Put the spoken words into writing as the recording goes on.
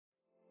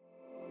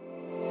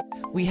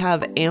We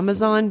have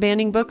Amazon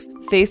banning books.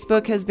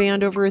 Facebook has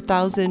banned over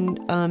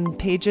 1,000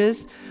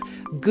 pages.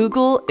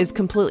 Google is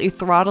completely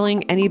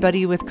throttling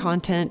anybody with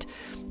content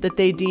that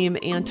they deem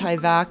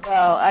anti-vax.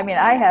 Well, I mean,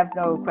 I have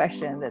no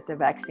question that the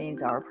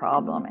vaccines are a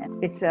problem.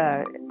 And it's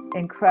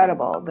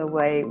incredible the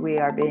way we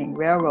are being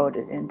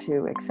railroaded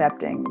into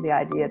accepting the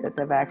idea that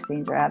the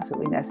vaccines are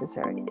absolutely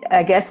necessary.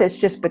 I guess it's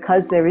just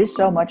because there is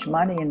so much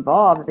money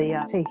involved.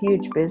 It's a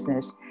huge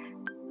business.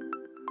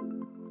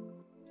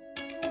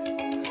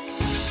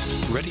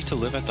 Ready to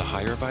live at the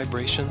higher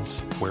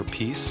vibrations, where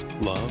peace,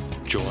 love,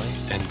 joy,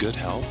 and good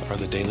health are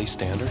the daily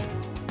standard?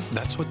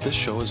 That's what this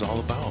show is all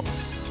about.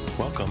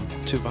 Welcome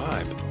to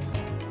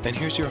Vibe. And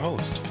here's your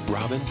host,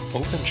 Robin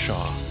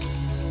Openshaw.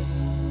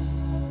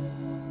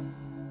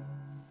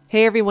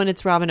 Hey everyone,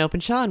 it's Robin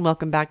Openshaw and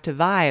welcome back to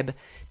Vibe.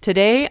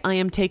 Today I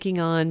am taking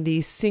on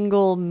the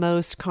single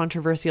most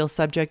controversial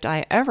subject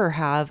I ever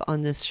have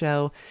on this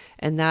show,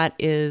 and that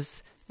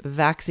is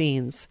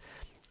vaccines.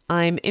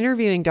 I'm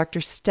interviewing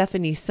Dr.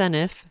 Stephanie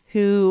Seneff,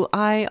 who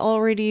I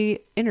already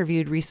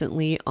interviewed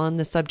recently on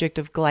the subject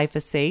of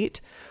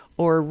glyphosate,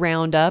 or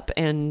Roundup,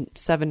 and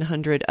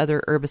 700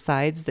 other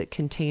herbicides that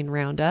contain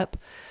Roundup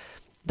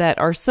that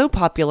are so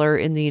popular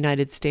in the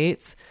United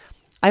States.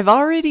 I've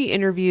already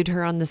interviewed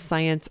her on the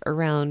science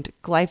around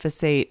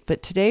glyphosate,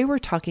 but today we're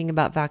talking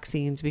about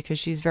vaccines because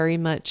she's very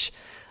much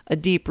a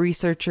deep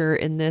researcher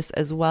in this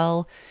as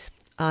well.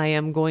 I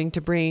am going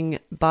to bring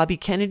Bobby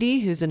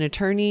Kennedy, who's an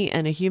attorney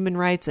and a human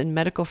rights and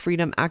medical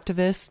freedom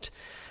activist,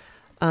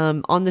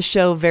 on the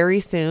show very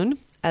soon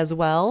as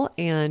well.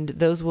 And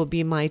those will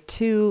be my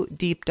two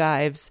deep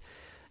dives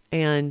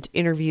and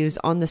interviews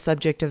on the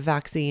subject of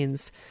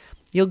vaccines.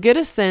 You'll get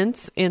a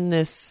sense in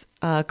this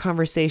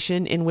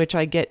conversation in which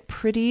I get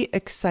pretty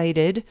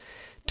excited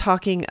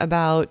talking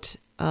about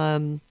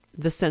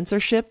the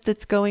censorship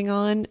that's going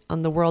on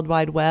the World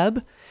Wide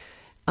Web.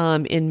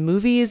 In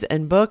movies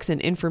and books and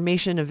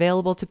information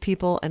available to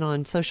people and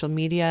on social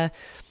media.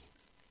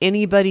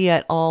 Anybody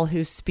at all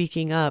who's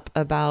speaking up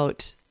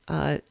about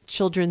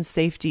children's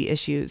safety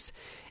issues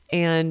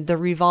and the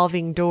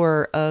revolving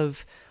door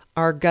of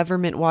our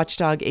government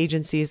watchdog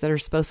agencies that are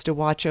supposed to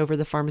watch over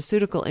the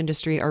pharmaceutical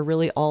industry are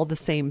really all the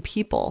same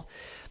people.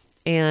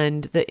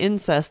 And the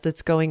incest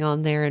that's going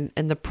on there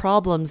and the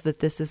problems that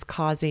this is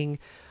causing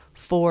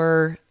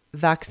for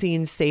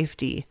vaccine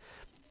safety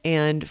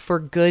and for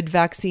good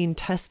vaccine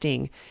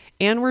testing.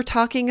 And we're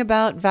talking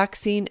about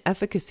vaccine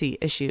efficacy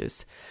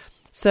issues.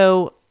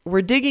 So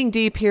we're digging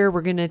deep here.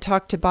 We're going to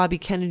talk to Bobby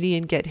Kennedy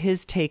and get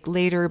his take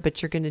later,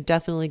 but you're going to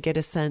definitely get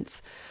a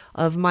sense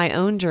of my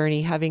own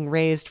journey, having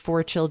raised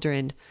 4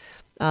 children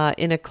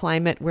in a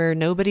climate where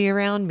nobody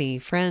around me,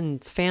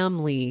 friends,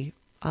 family,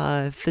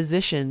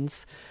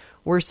 physicians,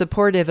 were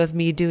supportive of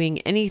me doing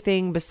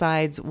anything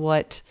besides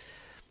what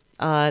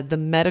the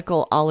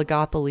medical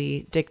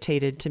oligopoly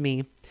dictated to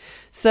me.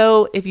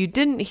 So if you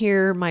didn't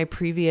hear my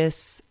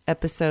previous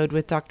episode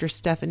with Dr.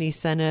 Stephanie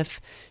Seneff,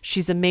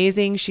 she's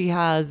amazing. She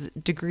has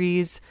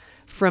degrees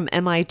from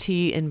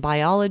MIT in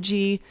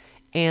biology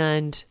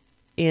and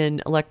in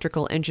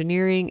electrical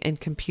engineering and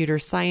computer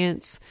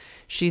science.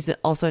 She's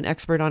also an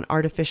expert on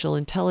artificial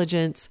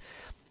intelligence,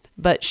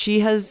 but she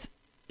has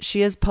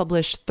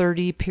published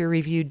 30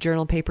 peer-reviewed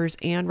journal papers,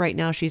 and right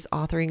now she's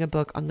authoring a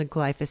book on the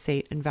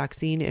glyphosate and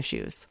vaccine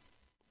issues.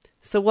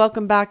 So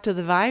welcome back to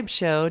the Vibe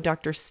Show,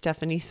 Dr.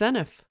 Stephanie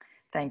Seneff.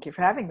 Thank you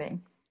for having me.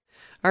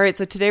 All right,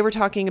 so today we're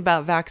talking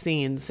about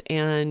vaccines.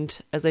 And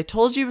as I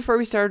told you before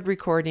we started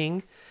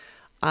recording,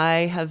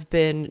 I have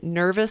been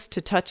nervous to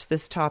touch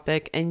this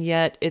topic, and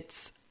yet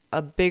it's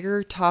a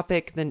bigger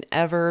topic than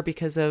ever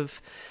because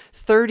of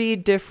 30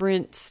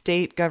 different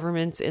state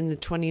governments in the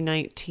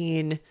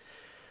 2019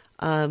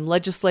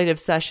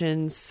 legislative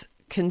sessions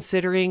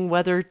considering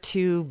whether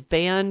to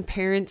ban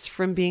parents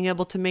from being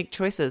able to make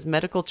choices.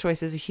 Medical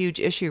choice is a huge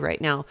issue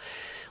right now.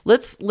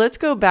 Let's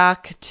go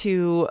back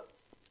to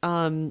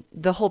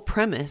the whole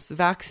premise.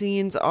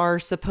 Vaccines are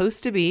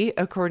supposed to be,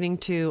 according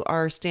to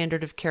our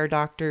standard of care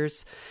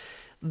doctors,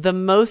 the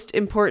most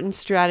important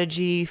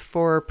strategy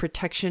for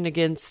protection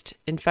against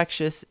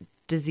infectious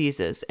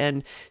diseases.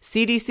 And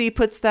CDC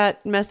puts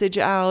that message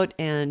out,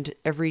 and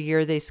every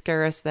year they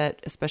scare us that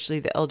especially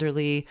the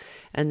elderly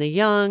and the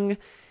young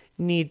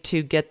need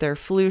to get their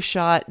flu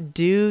shot.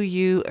 Do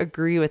you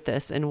agree with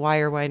this, and why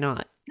or why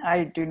not?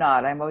 I do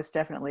not. I most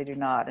definitely do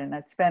not. And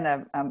it's been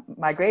a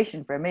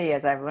migration for me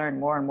as I've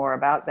learned more and more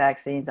about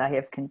vaccines. I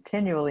have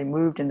continually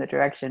moved in the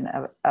direction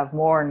of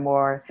more and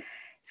more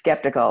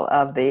skeptical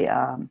of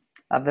the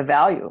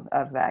value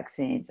of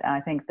vaccines. And I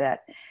think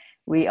that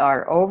we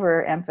are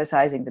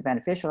overemphasizing the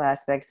beneficial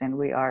aspects, and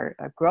we are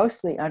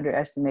grossly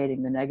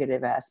underestimating the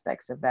negative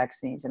aspects of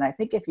vaccines. And I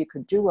think if you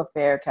could do a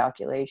fair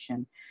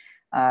calculation,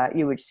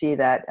 you would see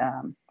that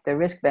the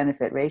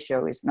risk-benefit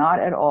ratio is not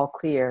at all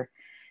clear,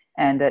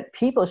 and that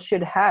people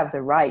should have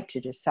the right to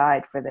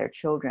decide for their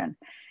children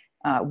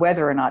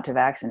whether or not to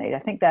vaccinate. I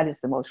think that is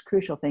the most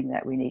crucial thing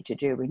that we need to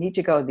do. We need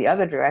to go the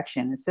other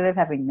direction. Instead of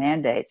having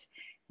mandates,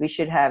 we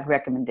should have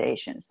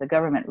recommendations. The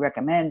government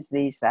recommends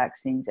these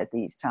vaccines at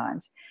these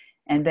times.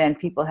 And then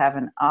people have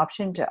an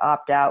option to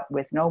opt out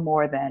with no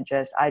more than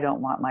just, I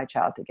don't want my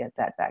child to get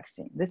that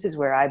vaccine. This is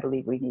where I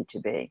believe we need to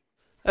be.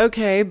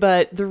 Okay,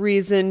 but the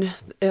reason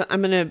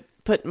I'm going to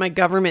put my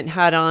government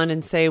hat on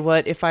and say,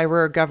 what if I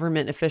were a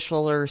government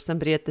official or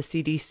somebody at the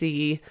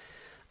CDC,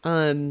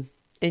 and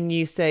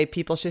you say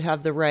people should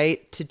have the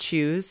right to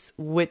choose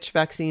which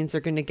vaccines they're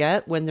going to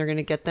get, when they're going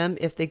to get them,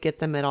 if they get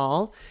them at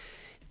all.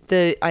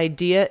 The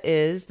idea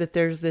is that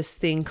there's this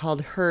thing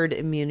called herd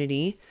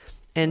immunity.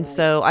 And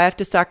so I have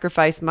to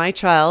sacrifice my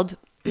child,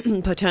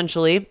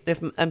 potentially,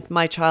 if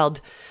my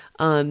child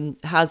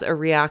has a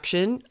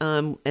reaction,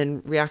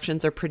 and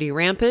reactions are pretty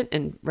rampant,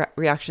 and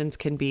reactions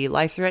can be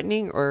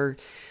life-threatening, or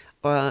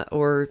there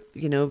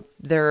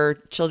are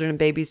children and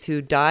babies who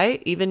die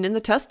even in the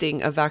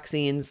testing of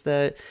vaccines.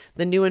 The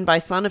new one by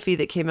Sanofi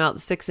that came out,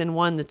 the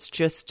 6-in-1, that's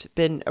just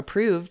been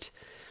approved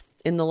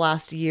in the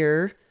last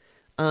year.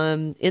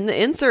 In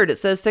the insert, it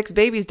says 6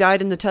 babies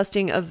died in the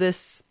testing of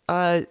this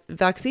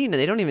vaccine,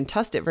 and they don't even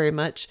test it very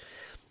much.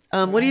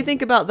 What do you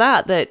think about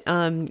that? That,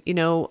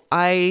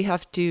 I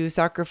have to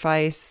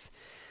sacrifice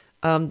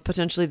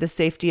potentially the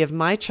safety of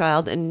my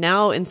child. And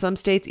now in some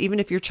states, even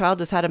if your child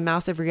has had a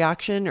massive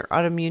reaction or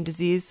autoimmune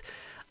disease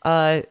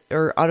or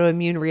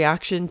autoimmune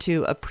reaction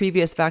to a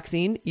previous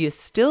vaccine, you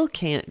still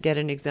can't get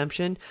an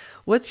exemption.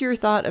 What's your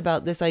thought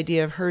about this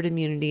idea of herd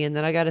immunity and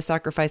that I got to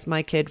sacrifice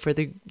my kid for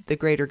the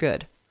greater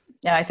good?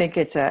 Yeah, I think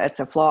it's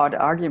a flawed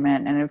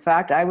argument. And in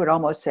fact, I would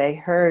almost say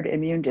herd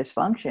immune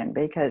dysfunction,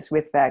 because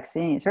with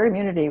vaccines, herd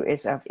immunity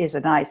is a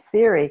nice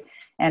theory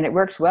and it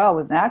works well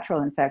with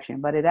natural infection,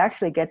 but it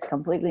actually gets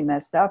completely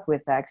messed up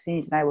with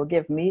vaccines. And I will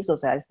give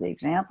measles as the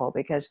example,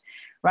 because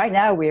right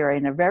now we are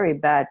in a very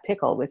bad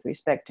pickle with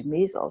respect to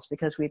measles,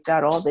 because we've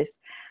got all this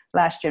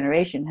last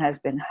generation has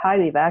been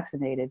highly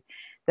vaccinated.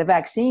 The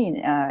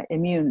vaccine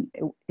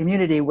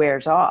immunity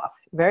wears off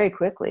very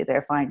quickly,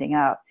 they're finding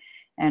out.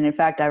 And in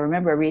fact, I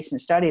remember a recent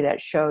study that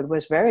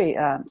was very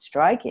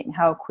striking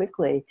how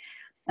quickly,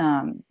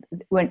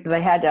 when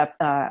they had,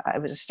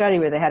 it was a study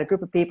where they had a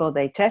group of people,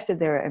 they tested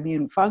their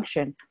immune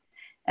function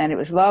and it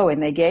was low,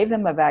 and they gave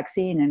them a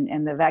vaccine,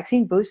 and the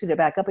vaccine boosted it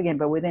back up again,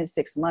 but within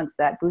 6 months,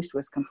 that boost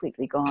was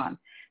completely gone.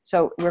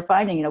 So we're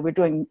finding,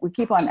 we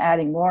keep on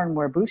adding more and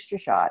more booster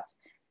shots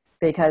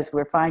because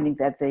we're finding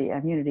that the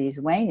immunity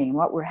is waning.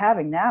 What we're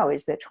having now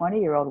is that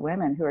 20-year-old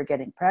women who are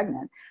getting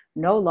pregnant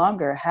no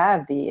longer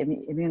have the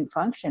immune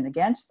function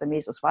against the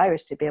measles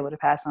virus to be able to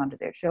pass on to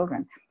their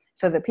children.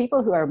 So the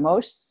people who are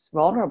most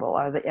vulnerable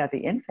are the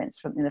infants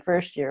in the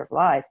first year of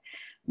life.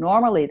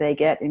 Normally they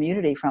get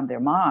immunity from their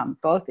mom,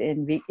 both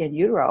in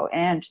utero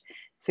and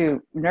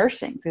through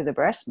nursing, through the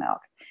breast milk.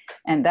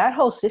 And that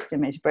whole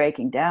system is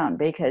breaking down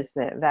because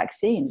the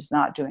vaccine is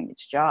not doing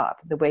its job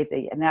the way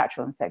the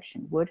natural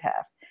infection would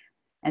have.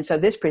 And so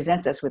this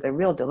presents us with a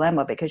real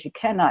dilemma, because you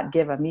cannot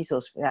give a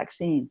measles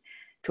vaccine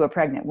to a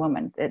pregnant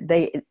woman.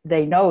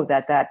 They know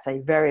that that's a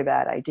very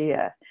bad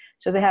idea.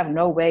 So they have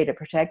no way to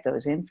protect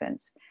those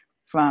infants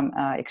from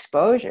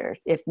exposure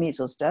if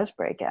measles does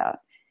break out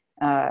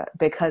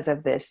because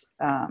of this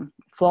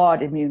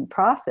flawed immune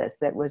process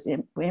that was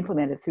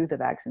implemented through the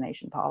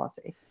vaccination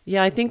policy.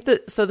 Yeah, I think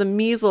so the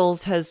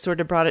measles has sort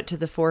of brought it to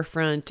the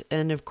forefront.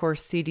 And of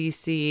course,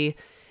 CDC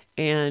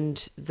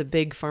and the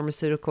big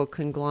pharmaceutical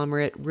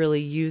conglomerate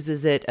really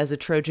uses it as a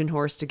Trojan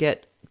horse to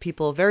get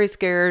people very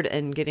scared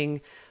and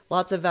getting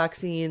lots of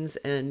vaccines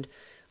and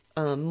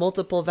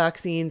multiple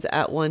vaccines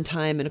at one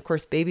time. And of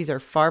course, babies are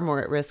far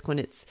more at risk when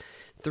it's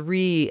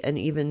 3 and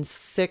even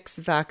 6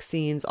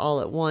 vaccines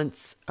all at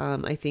once.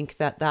 I think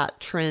that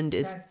trend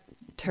is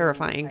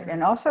terrifying.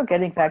 And also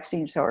getting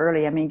vaccines so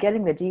early. I mean,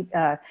 getting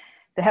the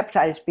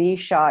hepatitis B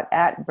shot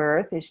at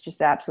birth is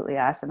just absolutely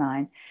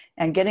asinine.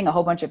 And getting a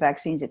whole bunch of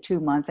vaccines at 2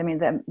 months. I mean,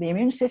 the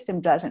immune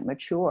system doesn't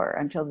mature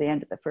until the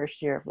end of the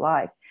first year of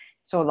life.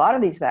 So a lot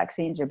of these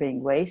vaccines are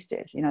being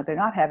wasted. They're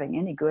not having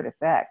any good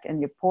effect. And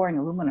you're pouring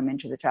aluminum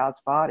into the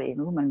child's body, and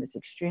aluminum is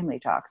extremely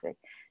toxic.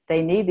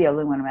 They need the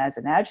aluminum as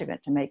an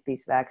adjuvant to make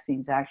these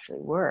vaccines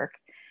actually work.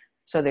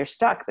 So they're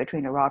stuck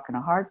between a rock and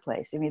a hard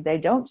place. I mean, they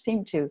don't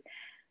seem to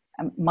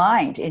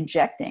mind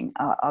injecting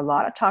a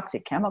lot of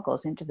toxic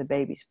chemicals into the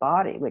baby's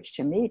body, which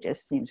to me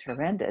just seems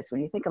horrendous.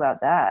 When you think about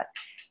that,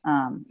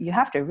 you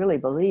have to really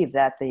believe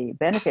that the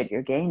benefit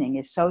you're gaining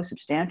is so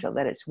substantial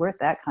that it's worth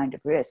that kind of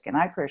risk. And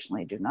I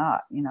personally do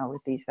not,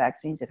 with these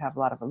vaccines that have a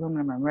lot of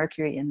aluminum or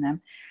mercury in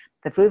them.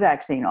 The flu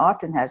vaccine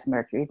often has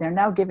mercury. They're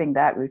now giving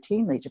that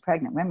routinely to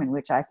pregnant women,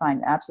 which I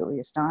find absolutely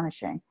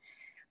astonishing.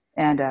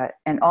 And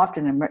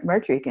often a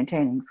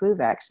mercury-containing flu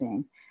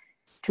vaccine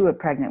to a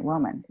pregnant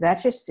woman.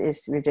 That just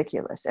is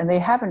ridiculous. And they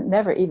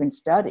never even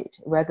studied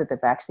whether the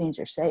vaccines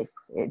are safe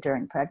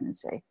during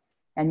pregnancy.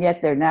 And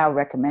yet they're now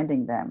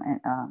recommending them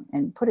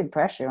and putting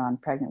pressure on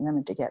pregnant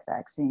women to get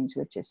vaccines,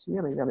 which is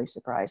really, really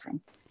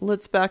surprising.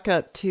 Let's back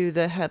up to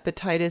the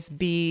hepatitis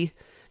B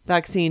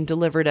vaccine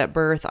delivered at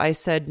birth. I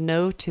said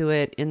no to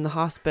it in the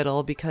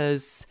hospital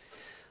because,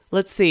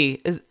 let's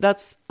see,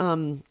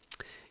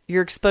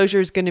 your exposure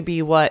is going to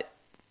be what?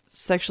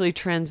 Sexually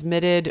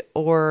transmitted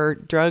or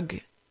drug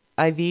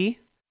IV?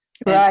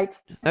 Right.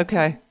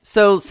 Okay.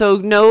 So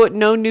no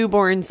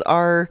newborns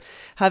are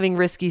having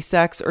risky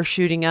sex or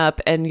shooting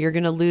up, and you're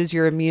going to lose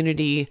your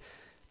immunity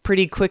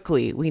pretty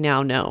quickly, we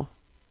now know.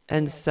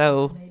 And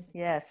so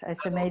Yes,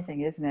 it's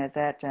amazing, isn't it,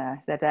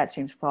 that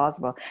seems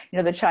plausible.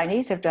 The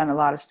Chinese have done a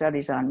lot of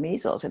studies on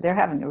measles, and they're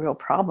having a real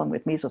problem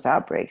with measles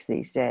outbreaks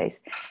these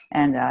days.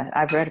 And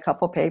I've read a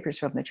couple papers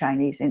from the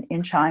Chinese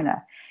in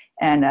China,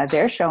 and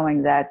they're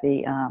showing that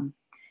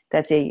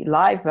the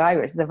live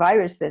virus, the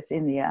virus that's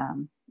in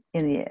the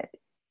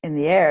in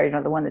the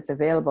air, the one that's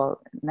available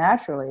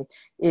naturally,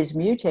 is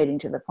mutating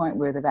to the point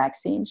where the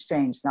vaccine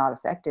strain's not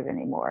effective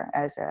anymore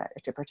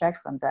to protect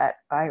from that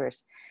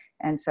virus.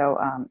 And so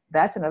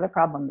that's another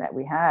problem that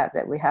we have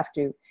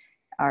to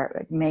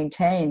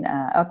maintain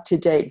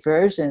up-to-date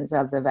versions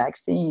of the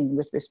vaccine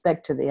with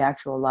respect to the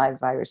actual live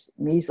virus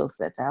measles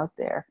that's out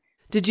there.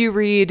 Did you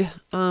read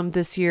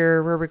this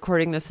year, we're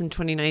recording this in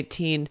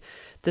 2019,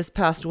 this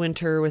past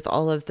winter with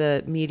all of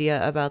the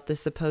media about the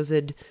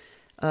supposed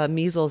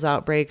measles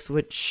outbreaks,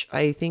 which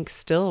I think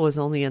still was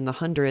only in the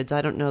hundreds.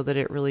 I don't know that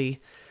it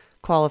really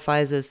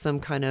qualifies as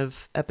some kind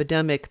of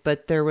epidemic,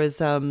 but there was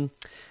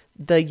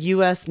the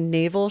U.S.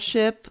 naval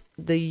ship,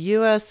 the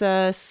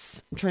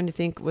USS, I'm trying to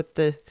think what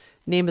the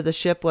name of the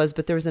ship was,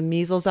 but there was a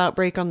measles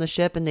outbreak on the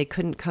ship and they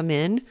couldn't come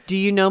in. Do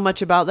you know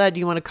much about that? Do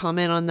you want to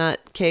comment on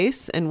that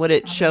case and what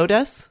it showed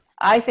us?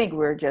 I think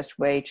we're just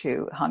way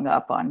too hung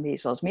up on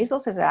measles.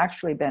 Measles is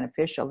actually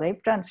beneficial.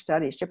 They've done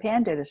studies.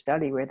 Japan did a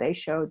study where they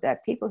showed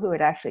that people who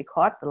had actually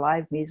caught the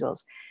live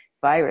measles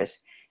virus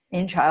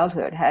in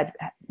childhood had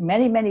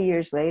many, many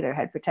years later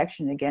had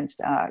protection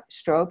against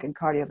stroke and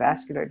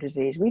cardiovascular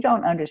disease. We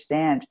don't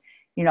understand,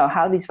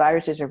 how these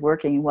viruses are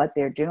working and what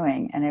they're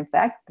doing. And in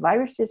fact,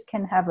 viruses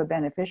can have a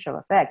beneficial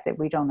effect that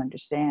we don't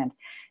understand.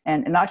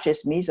 And not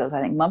just measles.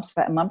 I think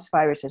mumps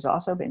virus has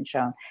also been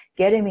shown.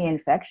 Getting the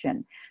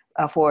infection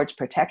affords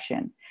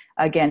protection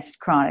against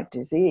chronic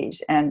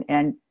disease,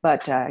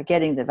 but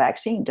getting the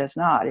vaccine does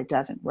not. It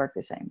doesn't work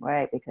the same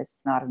way because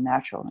it's not a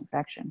natural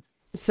infection.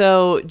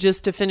 So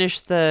just to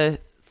finish the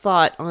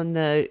thought on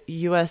the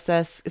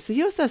USS, it's the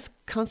USS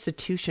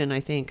Constitution,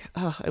 I think.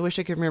 Oh, I wish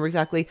I could remember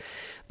exactly.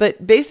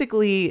 But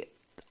basically,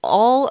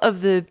 all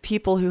of the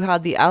people who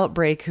had the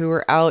outbreak who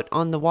were out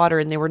on the water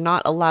and they were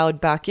not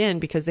allowed back in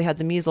because they had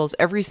the measles,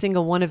 every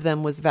single one of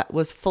them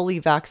was fully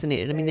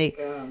vaccinated. I mean,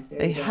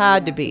 they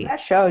had to be.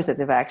 That shows that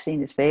the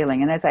vaccine is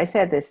failing. And as I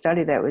said, the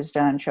study that was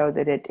done showed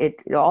that it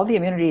all the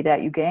immunity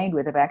that you gained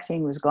with the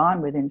vaccine was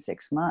gone within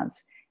 6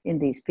 months in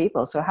these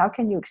people. So how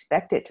can you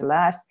expect it to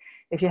last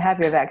if you have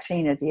your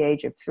vaccine at the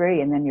age of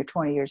 3 and then you're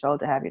 20 years old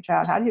to have your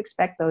child? How do you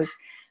expect those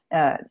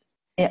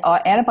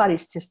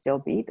antibodies to still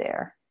be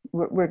there?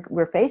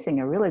 We're facing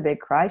a really big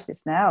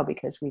crisis now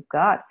because we've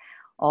got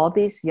all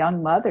these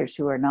young mothers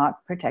who are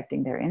not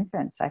protecting their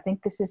infants. I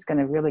think this is going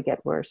to really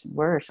get worse and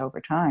worse over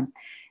time.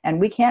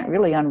 And we can't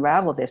really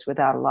unravel this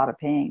without a lot of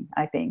pain,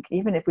 I think.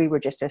 Even if we were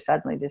just to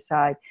suddenly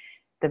decide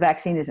the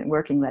vaccine isn't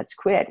working, let's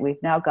quit.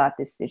 We've now got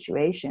this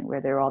situation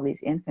where there are all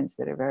these infants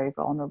that are very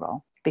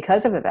vulnerable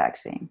because of the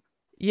vaccine.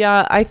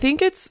 Yeah, I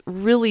think it's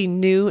really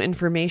new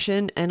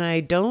information. And I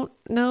don't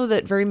know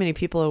that very many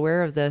people are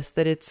aware of this,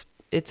 that it's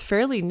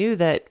fairly new,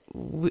 that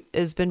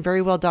has been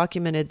very well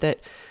documented that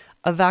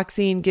a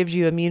vaccine gives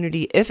you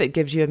immunity, if it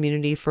gives you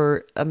immunity,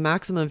 for a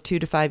maximum of 2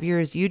 to 5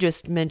 years. You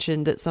just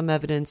mentioned that some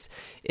evidence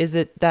is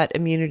that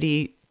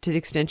immunity, to the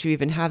extent you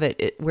even have it,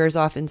 it wears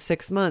off in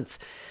 6 months.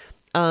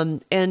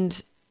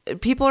 And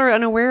people are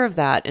unaware of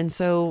that. And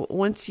so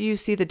once you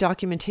see the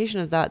documentation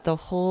of that, the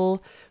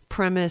whole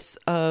premise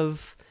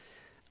of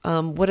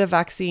what a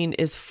vaccine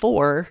is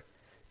for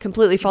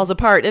completely falls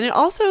apart. And it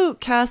also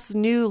casts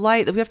new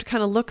light that we have to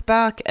kind of look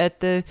back at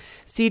the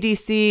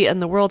CDC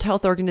and the World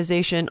Health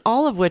Organization,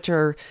 all of which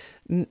are,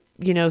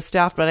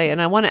 staffed by,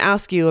 and I want to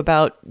ask you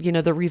about,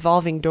 the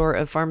revolving door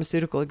of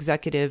pharmaceutical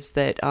executives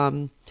that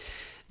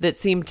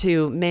seem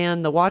to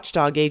man the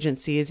watchdog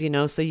agencies,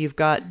 so you've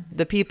got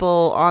the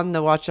people on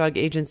the watchdog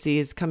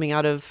agencies coming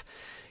out of,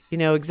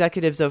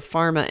 executives of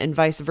pharma and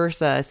vice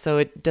versa. So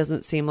it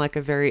doesn't seem like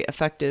a very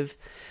effective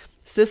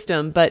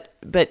system, but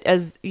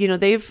as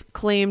they've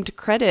claimed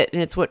credit,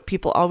 and it's what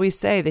people always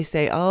say. They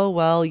say, oh,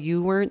 well,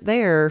 you weren't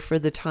there for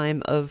the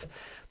time of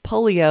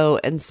polio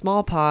and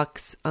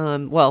smallpox.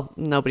 Well,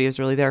 nobody was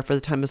really there for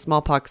the time of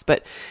smallpox,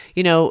 but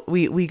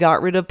we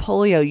got rid of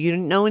polio. You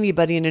didn't know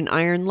anybody in an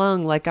iron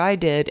lung like I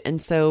did.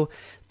 And so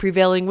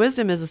prevailing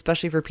wisdom is,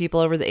 especially for people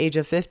over the age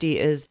of 50,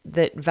 is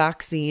that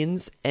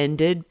vaccines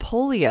ended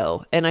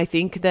polio. And I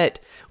think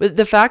that with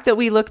the fact that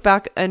we look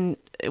back and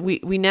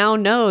we now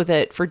know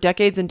that for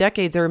decades and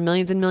decades, there are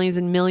millions and millions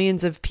and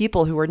millions of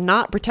people who were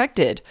not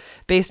protected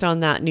based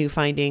on that new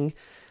finding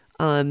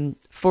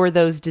for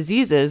those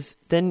diseases,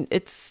 then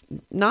it's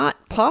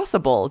not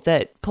possible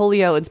that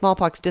polio and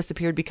smallpox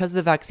disappeared because of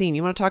the vaccine.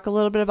 You want to talk a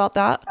little bit about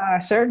that?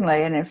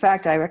 Certainly. And in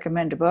fact, I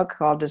recommend a book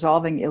called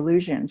Dissolving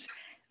Illusions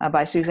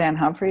by Suzanne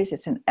Humphries.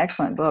 It's an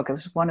excellent book. It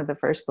was one of the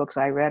first books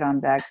I read on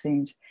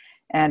vaccines.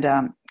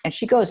 And and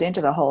she goes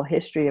into the whole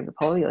history of the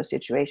polio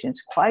situation.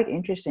 It's quite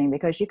interesting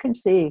because you can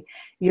see,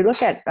 you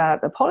look at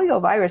the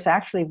polio virus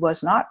actually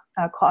was not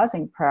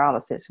causing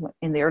paralysis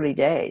in the early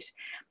days.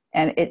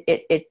 And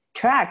it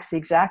tracks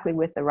exactly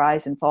with the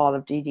rise and fall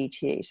of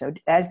DDT. So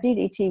as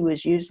DDT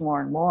was used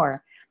more and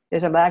more,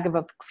 there's a lag of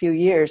a few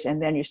years,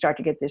 and then you start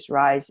to get this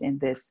rise in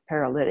this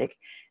paralytic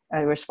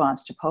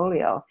response to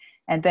polio.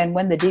 And then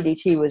when the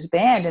DDT was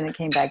banned and it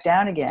came back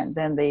down again,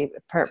 then the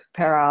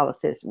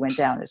paralysis went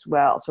down as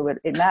well. So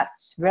it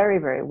maps very,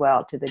 very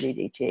well to the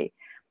DDT.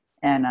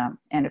 And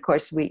of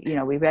course, we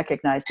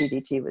recognized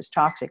DDT was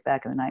toxic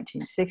back in the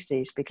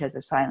 1960s because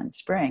of Silent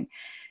Spring.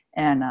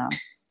 And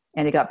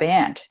it got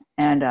banned.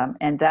 And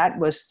that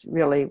was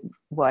really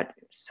what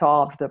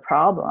solved the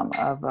problem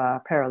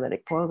of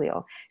paralytic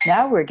polio.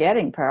 Now we're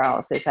getting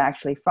paralysis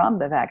actually from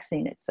the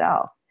vaccine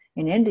itself.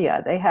 In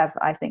India, they have,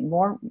 I think,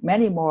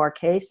 many more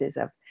cases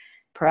of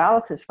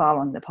paralysis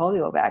following the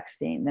polio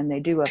vaccine than they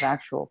do of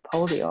actual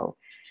polio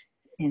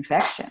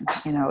infection.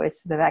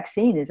 It's the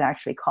vaccine is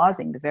actually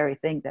causing the very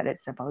thing that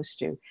it's supposed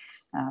to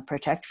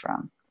protect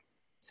from.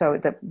 So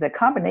the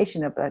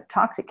combination of the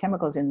toxic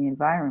chemicals in the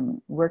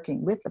environment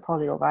working with the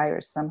polio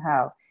virus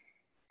somehow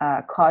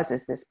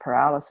causes this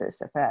paralysis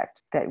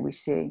effect that we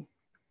see.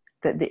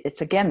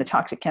 It's again the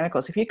toxic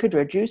chemicals. If you could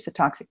reduce the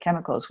toxic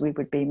chemicals, we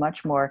would be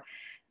much more.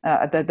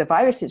 The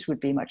viruses would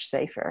be much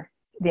safer.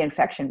 The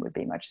infection would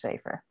be much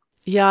safer.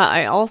 Yeah,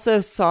 I also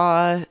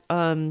saw,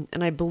 and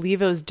I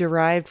believe it was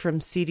derived from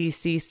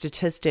CDC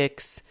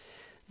statistics,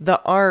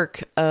 the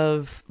arc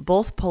of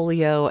both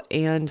polio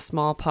and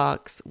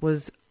smallpox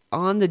was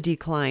on the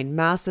decline,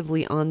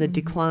 massively on the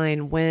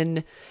decline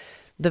when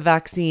the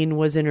vaccine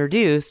was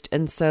introduced.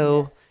 And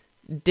so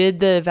did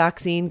the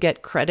vaccine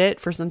get credit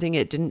for something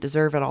it didn't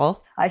deserve at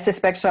all? I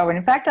suspect so. And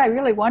in fact, I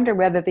really wonder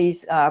whether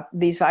these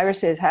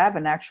viruses have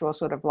an actual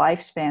sort of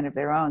lifespan of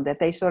their own, that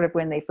they sort of,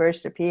 when they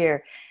first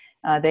appear,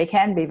 they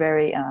can be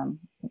very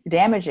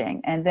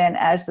damaging. And then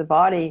as the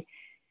body,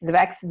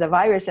 the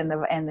virus and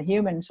the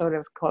human sort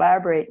of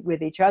collaborate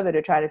with each other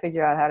to try to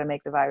figure out how to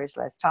make the virus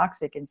less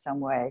toxic in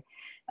some way,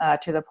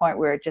 to the point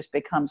where it just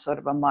becomes sort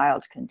of a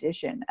mild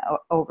condition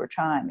over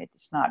time.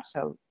 It's not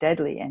so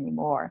deadly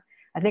anymore.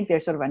 I think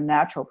there's sort of a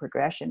natural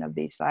progression of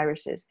these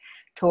viruses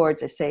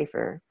towards a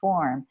safer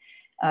form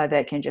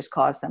that can just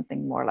cause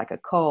something more like a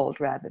cold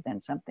rather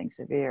than something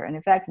severe. And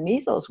in fact,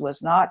 measles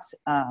was not,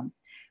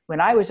 when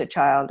I was a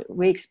child,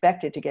 we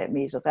expected to get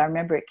measles. I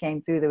remember it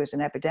came through, there was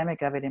an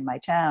epidemic of it in my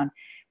town.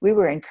 We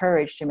were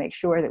encouraged to make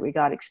sure that we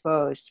got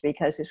exposed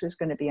because this was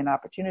going to be an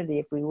opportunity.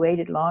 If we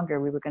waited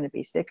longer, we were going to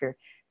be sicker.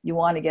 You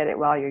want to get it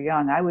while you're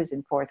young. I was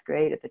in 4th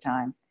grade at the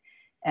time.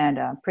 And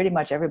pretty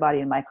much everybody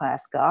in my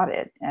class got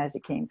it as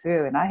it came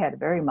through. And I had a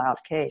very mild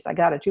case. I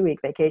got a 2-week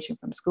vacation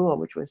from school,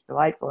 which was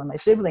delightful. And my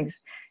siblings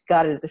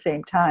got it at the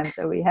same time.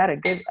 So we had a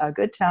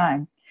good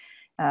time.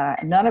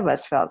 None of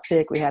us felt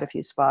sick. We had a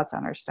few spots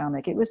on our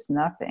stomach. It was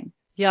nothing.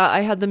 Yeah,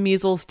 I had the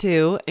measles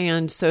too.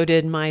 And so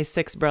did my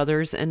 6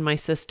 brothers and my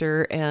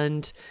sister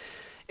and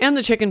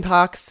the chicken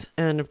pox.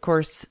 And of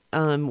course,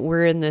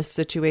 we're in this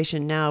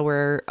situation now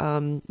where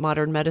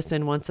modern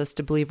medicine wants us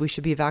to believe we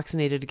should be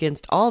vaccinated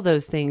against all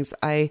those things.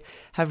 I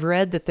have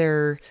read that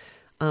there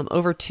are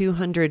over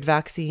 200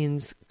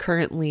 vaccines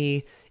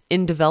currently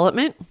in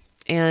development.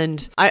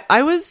 And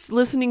I was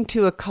listening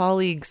to a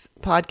colleague's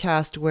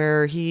podcast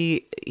where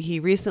he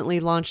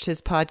recently launched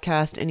his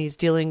podcast, and he's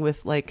dealing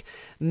with like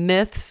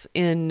myths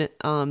in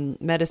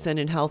medicine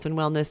and health and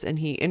wellness. And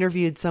he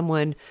interviewed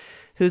someone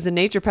who's a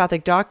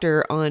naturopathic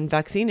doctor on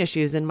vaccine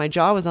issues. And my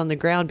jaw was on the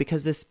ground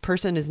because this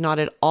person is not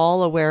at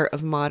all aware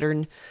of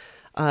modern,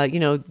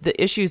 the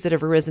issues that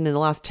have arisen in the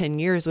last 10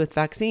 years with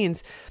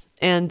vaccines.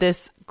 And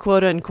this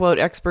quote unquote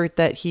expert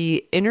that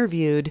he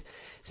interviewed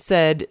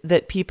said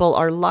that people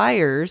are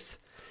liars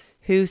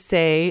who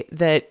say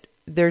that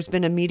there's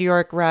been a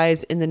meteoric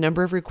rise in the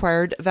number of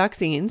required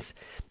vaccines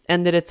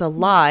and that it's a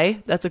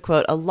lie. That's a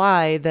quote, a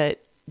lie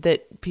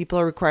that people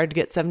are required to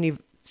get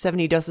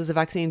 70 doses of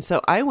vaccine.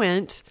 So I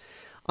went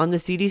on the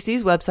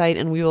CDC's website,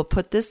 and we will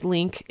put this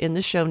link in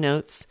the show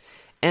notes,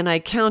 and I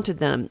counted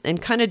them,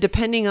 and kind of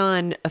depending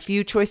on a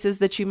few choices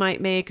that you might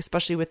make,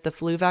 especially with the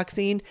flu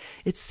vaccine,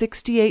 it's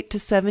 68 to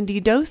 70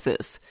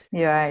 doses.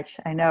 You're right.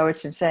 I know,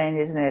 it's insane,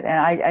 isn't it?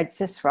 And it's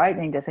just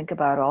frightening to think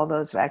about all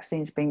those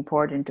vaccines being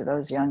poured into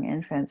those young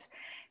infants.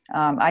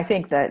 I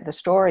think that the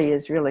story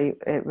is really,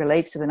 it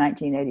relates to the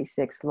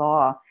 1986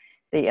 law.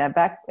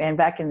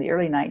 Back in the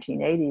early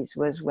 1980s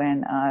was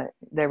when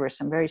there were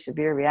some very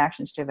severe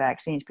reactions to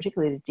vaccines,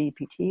 particularly the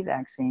DPT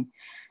vaccine.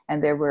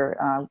 And there were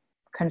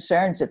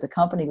concerns that the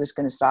company was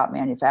going to stop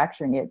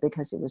manufacturing it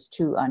because it was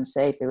too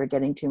unsafe. They were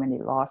getting too many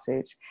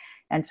lawsuits.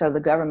 And so the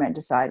government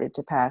decided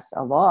to pass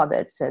a law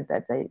that said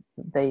that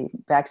the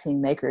vaccine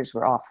makers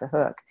were off the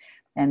hook,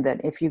 and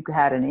that if you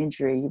had an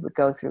injury, you would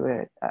go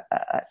through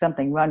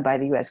something run by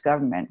the U.S.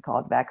 government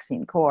called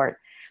vaccine court.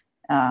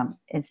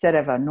 Instead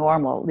of a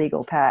normal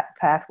legal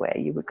pathway,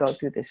 you would go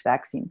through this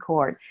vaccine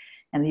court,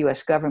 and the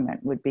U.S. government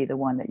would be the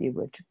one that you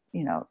would,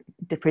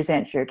 to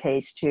present your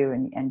case to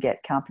and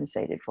get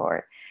compensated for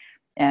it.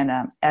 And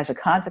as a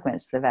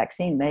consequence, the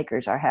vaccine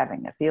makers are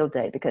having a field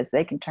day because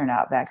they can turn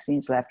out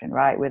vaccines left and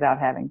right without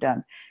having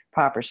done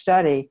proper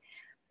study.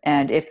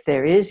 And if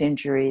there is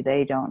injury,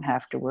 they don't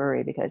have to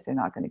worry because they're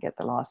not going to get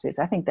the lawsuits.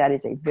 I think that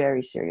is a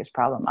very serious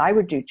problem. I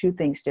would do two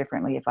things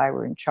differently if I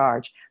were in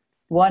charge.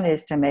 One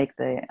is to make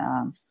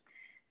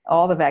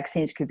all the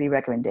vaccines could be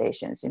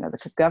recommendations.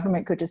 The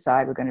government could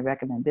decide we're going to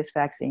recommend this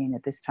vaccine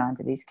at this time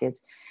for these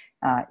kids.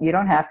 You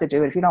don't have to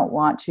do it. If you don't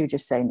want to,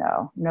 just say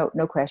no.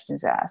 No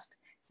questions asked.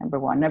 Number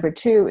one. Number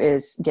two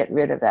is get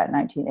rid of that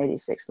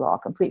 1986 law,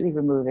 completely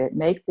remove it,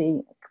 make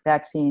the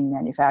vaccine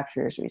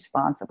manufacturers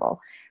responsible.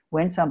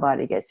 When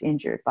somebody gets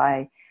injured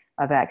by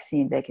a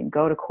vaccine, they can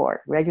go to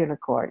court, regular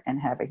court, and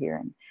have a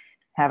hearing,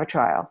 have a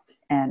trial.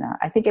 And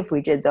I think if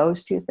we did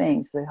those two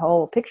things, the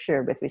whole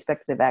picture with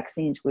respect to the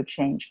vaccines would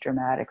change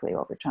dramatically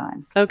over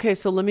time. Okay,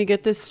 so let me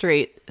get this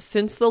straight.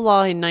 Since the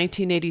law in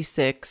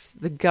 1986,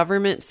 the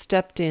government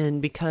stepped in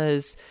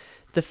because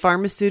the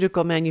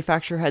pharmaceutical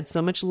manufacturer had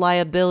so much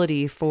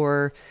liability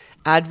for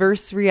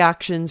adverse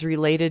reactions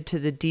related to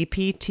the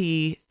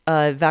DPT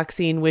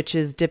vaccine, which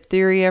is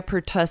diphtheria,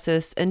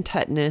 pertussis, and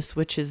tetanus,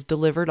 which is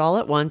delivered all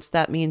at once.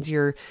 That means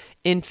your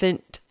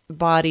infant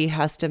body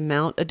has to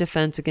mount a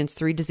defense against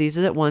 3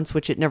 diseases at once,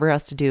 which it never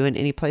has to do in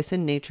any place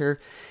in nature.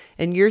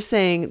 And you're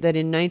saying that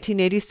in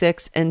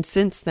 1986 and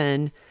since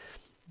then,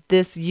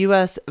 this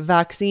U.S.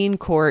 vaccine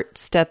court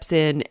steps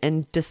in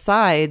and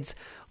decides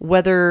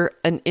whether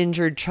an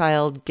injured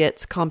child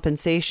gets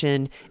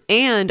compensation,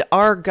 and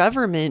our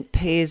government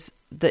pays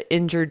the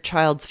injured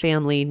child's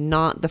family,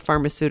 not the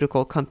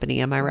pharmaceutical company.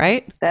 Am I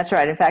right? That's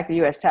right. In fact, the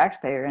U.S.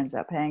 taxpayer ends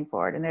up paying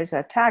for it. And there's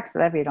a tax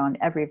levied on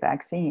every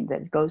vaccine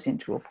that goes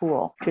into a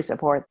pool to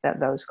support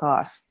those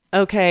costs.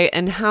 Okay.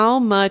 And how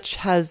much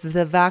has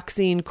the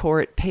vaccine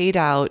court paid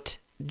out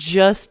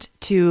just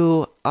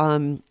to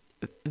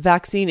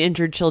vaccine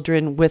injured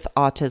children with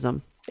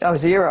autism? Oh,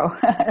 zero.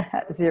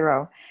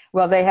 Zero.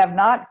 Well, they have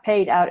not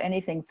paid out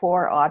anything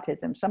for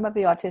autism. Some of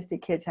the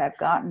autistic kids have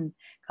gotten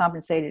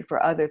compensated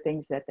for other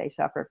things that they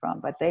suffer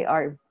from, but they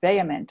are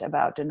vehement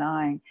about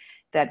denying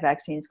that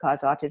vaccines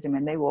cause autism,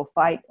 and they will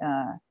fight.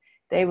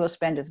 They will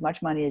spend as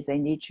much money as they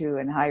need to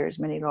and hire as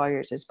many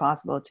lawyers as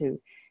possible to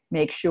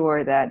make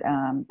sure that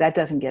that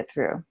doesn't get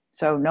through.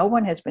 So no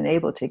one has been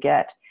able to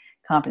get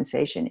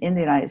compensation in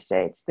the United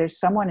States. There's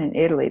someone in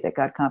Italy that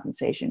got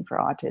compensation for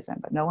autism,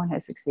 but no one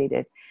has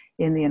succeeded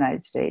in the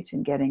United States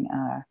in getting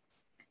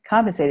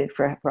compensated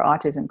for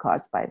autism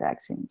caused by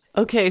vaccines.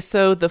 Okay,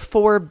 so the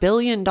 $4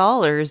 billion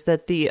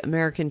that the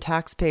American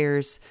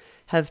taxpayers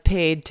have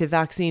paid to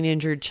vaccine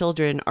injured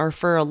children are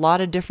for a lot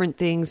of different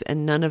things,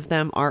 and none of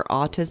them are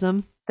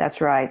autism?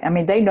 That's right. I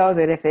mean, they know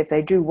that if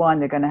they do one,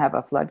 they're going to have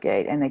a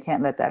floodgate, and they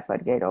can't let that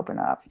floodgate open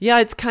up. Yeah,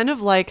 it's kind of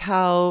like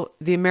how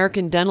the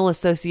American Dental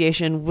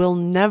Association will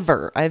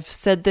never, I've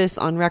said this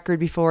on record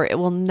before, it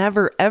will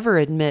never ever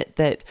admit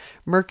that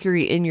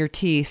mercury in your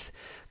teeth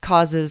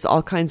causes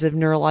all kinds of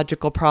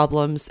neurological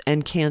problems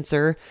and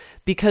cancer,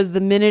 because the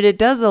minute it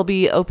does, they'll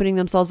be opening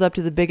themselves up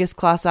to the biggest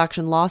class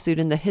action lawsuit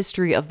in the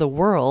history of the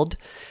world.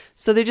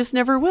 So they just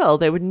never will.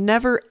 They would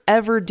never,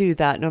 ever do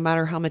that, no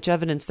matter how much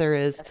evidence there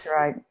is. That's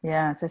right.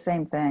 Yeah, it's the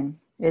same thing.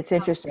 It's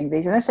interesting.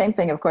 And the same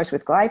thing, of course,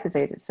 with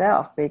glyphosate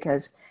itself,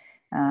 because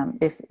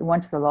if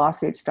once the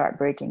lawsuits start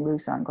breaking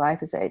loose on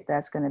glyphosate,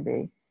 that's going to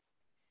be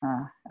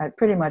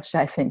pretty much,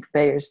 I think,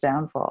 Bayer's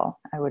downfall,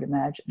 I would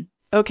imagine.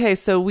 Okay,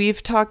 so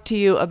we've talked to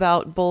you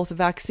about both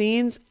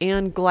vaccines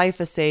and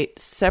glyphosate,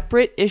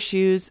 separate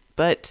issues,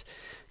 but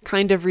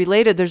kind of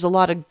related. There's a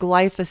lot of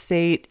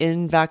glyphosate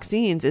in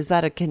vaccines. Is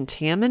that a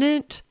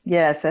contaminant?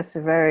 Yes, that's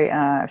a very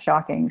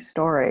shocking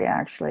story,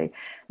 actually.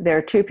 There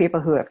are 2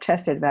 people who have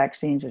tested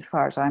vaccines, as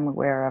far as I'm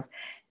aware of,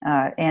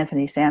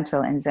 Anthony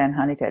Samsel and Zen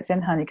Honeycutt.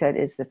 Zen Honeycutt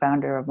is the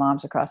founder of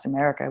Moms Across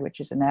America, which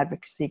is an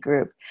advocacy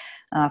group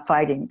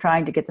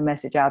trying to get the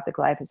message out that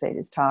glyphosate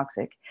is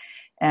toxic.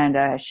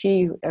 And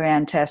she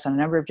ran tests on a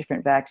number of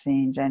different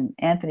vaccines, and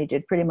Anthony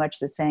did pretty much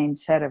the same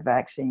set of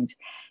vaccines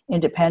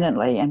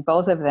independently, and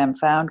both of them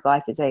found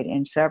glyphosate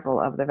in several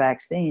of the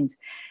vaccines.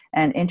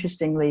 And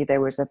interestingly,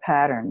 there was a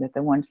pattern that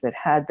the ones that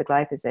had the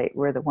glyphosate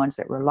were the ones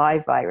that were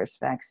live virus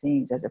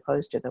vaccines, as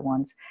opposed to the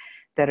ones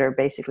that are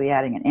basically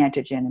adding an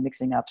antigen and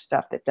mixing up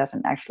stuff that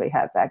doesn't actually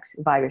have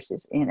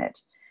viruses in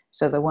it.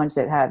 So the ones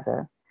that had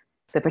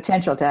the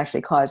potential to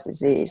actually cause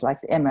disease,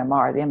 like the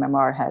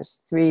MMR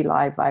has 3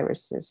 live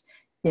viruses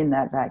in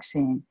that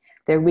vaccine.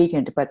 They're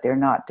weakened, but they're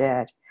not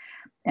dead.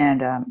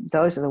 And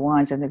those are the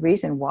ones. And the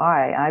reason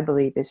why, I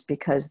believe, is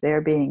because they're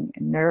being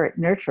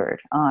nurtured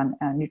on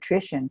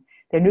nutrition.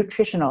 Their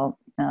nutritional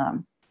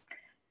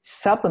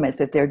supplements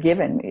that they're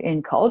given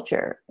in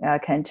culture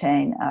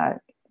contain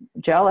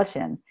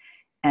gelatin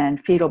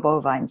and fetal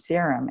bovine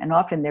serum. And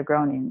often they're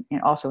grown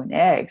also in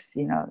eggs,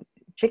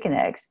 chicken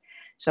eggs.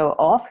 So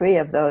all 3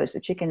 of those, the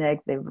chicken egg,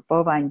 the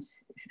bovine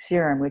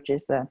serum, which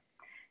is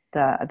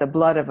the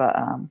blood of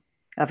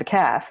a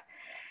calf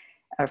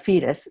or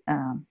fetus,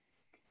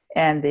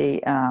 and the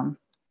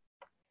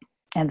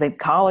And the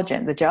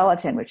collagen, the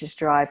gelatin, which is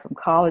derived from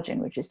collagen,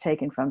 which is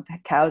taken from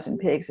cows and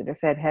pigs that are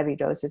fed heavy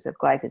doses of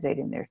glyphosate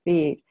in their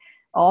feed,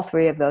 all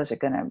three of those are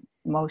going to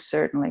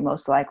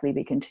most likely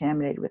be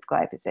contaminated with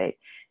glyphosate.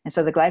 And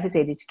so the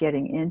glyphosate is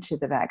getting into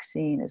the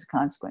vaccine as a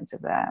consequence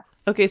of that.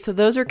 Okay, so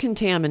those are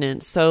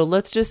contaminants. So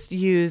let's just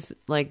use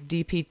like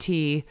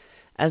DPT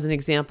as an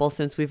example,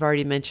 since we've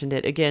already mentioned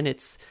it. Again,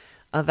 it's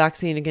a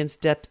vaccine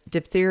against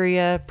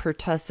diphtheria,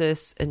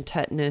 pertussis, and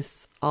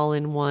tetanus all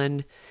in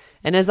one.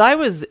 And as I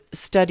was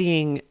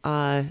studying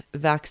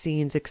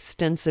vaccines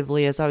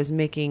extensively, as I was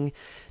making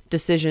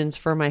decisions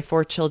for my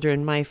 4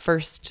 children, my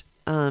first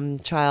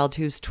child,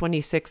 who's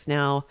 26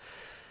 now,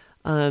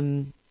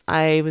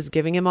 I was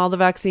giving him all the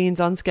vaccines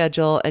on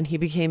schedule, and he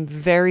became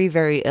very,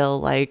 very ill,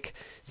 like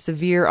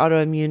severe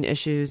autoimmune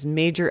issues,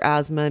 major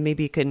asthma.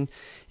 Maybe you can,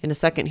 in a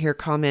second here,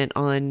 comment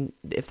on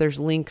if there's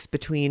links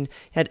between,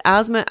 he had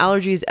asthma,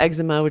 allergies,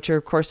 eczema, which are,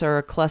 of course, are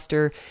a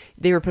cluster.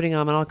 They were putting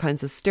him on all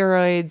kinds of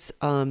steroids,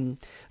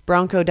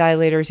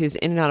 bronchodilators. He was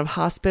in and out of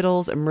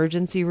hospitals,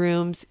 emergency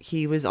rooms.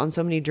 He was on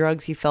so many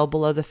drugs, he fell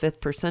below the 5th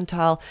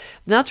percentile.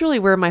 And that's really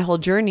where my whole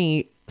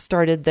journey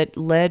started, that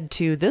led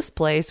to this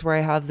place where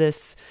I have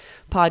this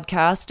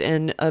podcast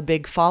and a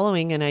big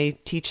following, and I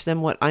teach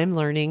them what I'm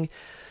learning.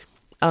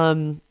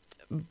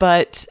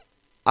 But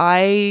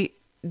I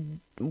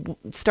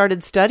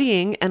started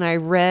studying, and I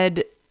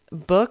read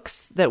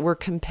books that were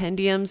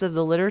compendiums of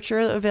the literature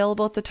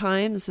available at the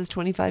time. This is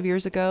 25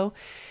 years ago.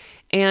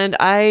 And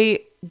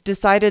I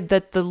decided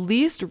that the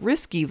least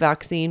risky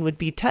vaccine would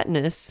be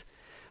tetanus,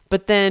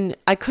 but then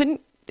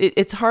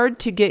it's hard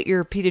to get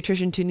your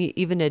pediatrician to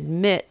even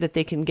admit that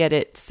they can get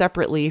it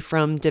separately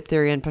from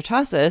diphtheria and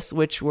pertussis,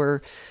 which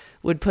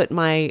would put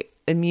my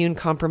immune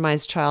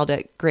compromised child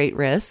at great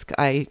risk,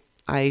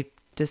 I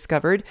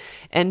discovered.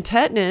 And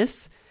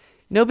tetanus,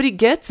 nobody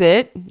gets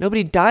it.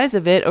 Nobody dies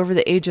of it over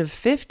the age of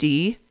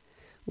 50.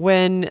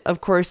 When,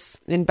 of course,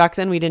 and back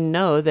then we didn't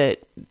know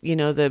that,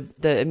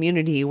 the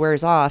immunity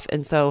wears off.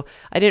 And so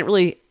I didn't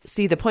really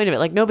see the point of it.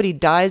 Like, nobody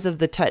dies of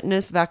the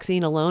tetanus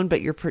vaccine alone,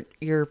 but your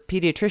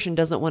pediatrician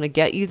doesn't want to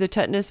get you the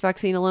tetanus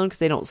vaccine alone because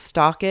they don't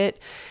stock it.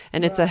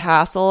 And it's a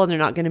hassle, and they're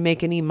not going to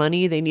make any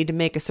money. They need to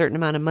make a certain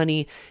amount of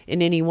money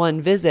in any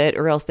one visit,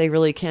 or else they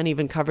really can't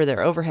even cover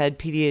their overhead.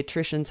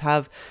 Pediatricians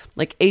have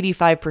like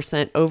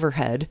 85%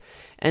 overhead.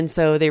 And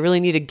so they really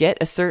need to get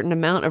a certain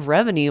amount of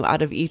revenue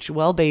out of each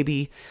well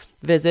baby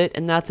visit,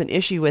 and that's an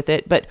issue with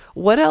it. But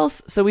what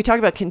else? So we talked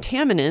about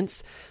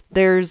contaminants.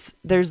 There's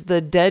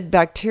the dead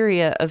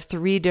bacteria of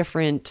 3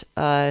 different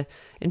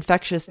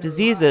infectious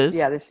diseases.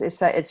 Yeah,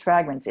 it's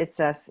fragments. It's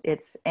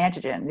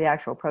antigen, the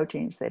actual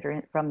proteins that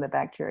are from the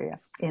bacteria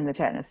in the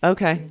tetanus.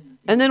 Okay.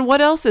 And then what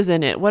else is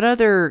in it? What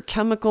other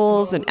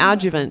chemicals and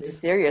adjuvants? The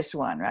serious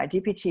one, right?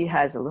 DPT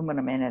has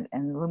aluminum in it,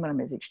 and aluminum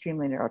is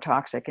extremely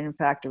neurotoxic. And in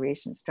fact, a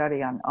recent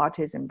study on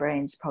autism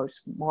brains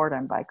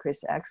post-mortem by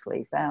Chris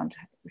Exley found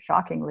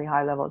shockingly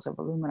high levels of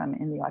aluminum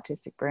in the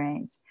autistic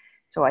brains.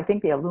 So I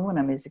think the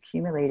aluminum is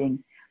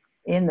accumulating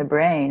in the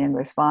brain in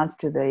response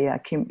to the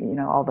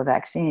all the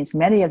vaccines.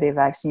 Many of the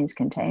vaccines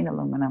contain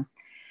aluminum,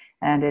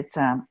 and it's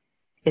a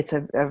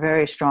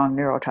very strong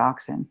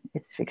neurotoxin.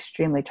 It's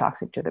extremely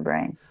toxic to the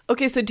brain.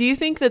 Okay, so do you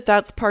think that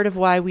that's part of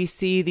why we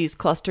see these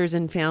clusters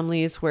in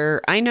families,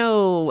 where I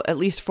know at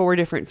least 4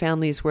 different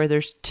families where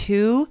there's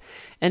 2,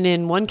 and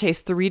in one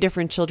case 3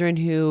 different children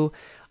who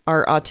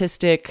are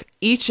autistic.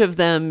 Each of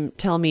them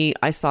tell me,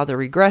 I saw the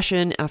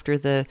regression after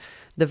the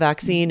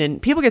vaccine,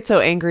 and people get so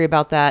angry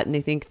about that, and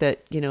they think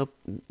that,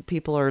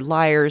 people are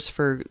liars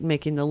for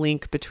making the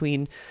link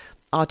between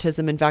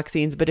autism and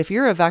vaccines. But if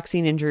you're a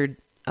vaccine injured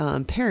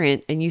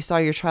parent and you saw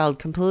your child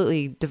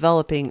completely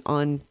developing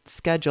on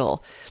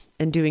schedule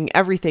and doing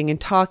everything and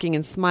talking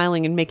and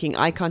smiling and making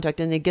eye contact,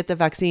 and they get the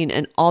vaccine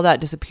and all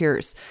that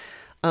disappears,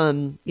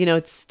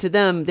 it's to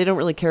them, they don't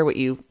really care what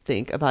you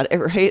think about it,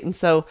 right? And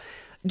so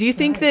do you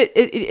think that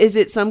is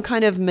it some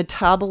kind of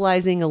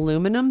metabolizing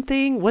aluminum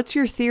thing? What's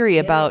your theory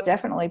about? It's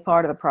definitely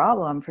part of the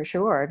problem, for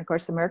sure. And of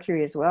course, the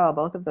mercury as well.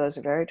 Both of those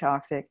are very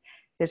toxic.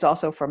 There's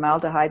also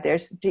formaldehyde.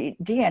 There's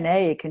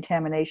DNA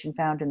contamination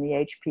found in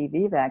the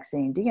HPV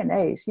vaccine. Human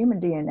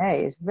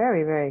DNA is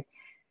very, very,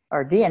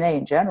 or DNA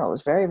in general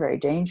is very, very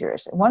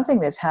dangerous. And one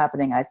thing that's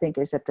happening, I think,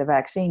 is that the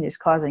vaccine is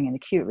causing an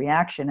acute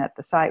reaction at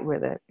the site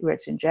where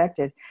it's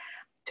injected,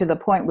 to the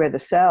point where the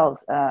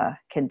cells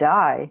can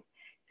die.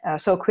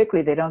 So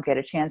quickly they don't get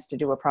a chance to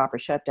do a proper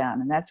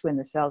shutdown. And that's when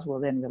the cells will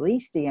then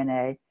release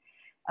DNA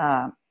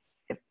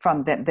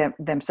from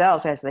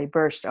themselves as they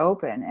burst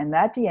open. And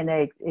that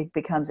DNA, it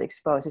becomes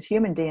exposed. It's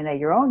human DNA,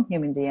 your own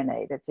human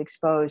DNA, that's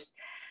exposed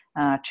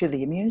to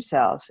the immune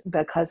cells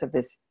because of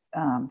this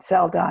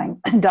cell dying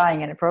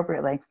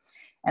inappropriately.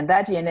 And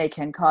that DNA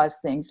can cause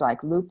things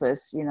like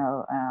lupus,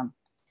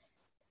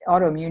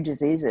 autoimmune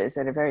diseases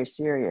that are very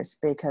serious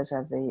because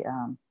of the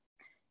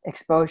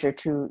exposure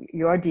to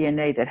your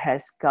DNA that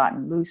has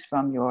gotten loose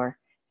from your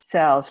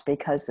cells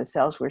because the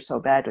cells were so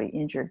badly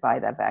injured by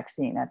the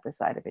vaccine at the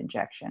site of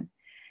injection.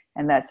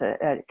 And that's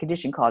a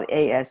condition called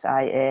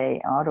ASIA,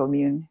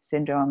 autoimmune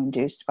syndrome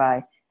induced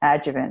by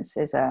adjuvants.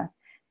 Is a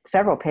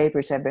several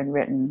papers have been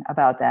written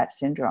about that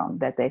syndrome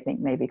that they think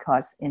may be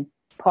caused in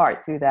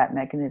part through that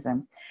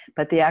mechanism.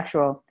 But they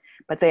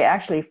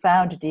actually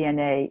found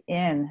DNA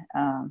in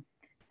the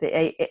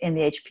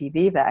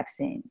HPV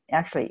vaccine,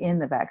 actually in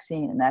the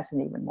vaccine, and that's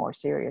an even more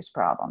serious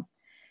problem.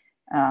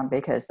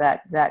 Because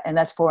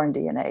that's foreign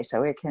DNA,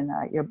 so it can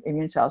your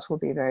immune cells will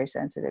be very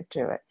sensitive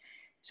to it.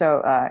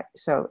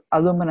 So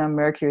aluminum,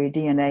 mercury,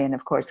 DNA, and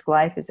of course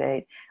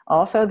glyphosate.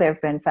 Also, there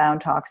have been found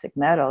toxic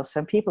metals.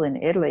 Some people in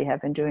Italy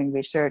have been doing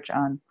research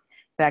on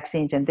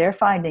vaccines, and they're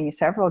finding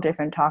several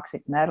different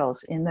toxic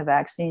metals in the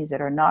vaccines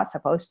that are not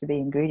supposed to be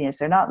ingredients.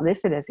 They're not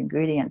listed as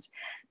ingredients,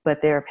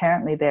 but they're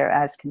apparently there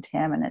as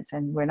contaminants,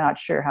 and we're not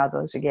sure how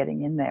those are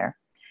getting in there.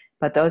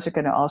 But those are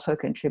going to also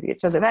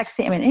contribute. So the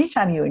vaccine, I mean,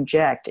 anytime you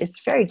inject,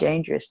 it's very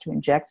dangerous to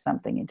inject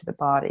something into the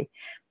body.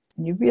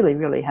 And you really,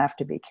 really have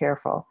to be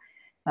careful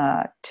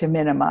to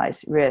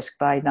minimize risk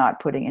by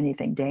not putting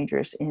anything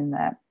dangerous in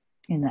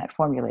that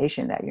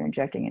formulation that you're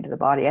injecting into the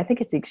body. I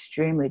think it's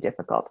extremely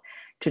difficult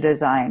to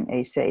design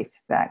a safe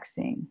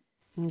vaccine.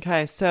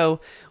 Okay, so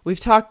we've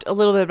talked a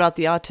little bit about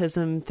the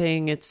autism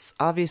thing. It's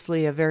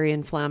obviously a very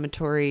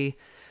inflammatory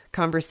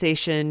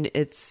conversation.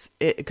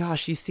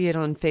 Gosh, you see it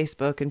on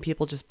Facebook and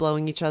people just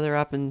blowing each other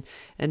up and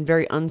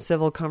very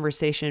uncivil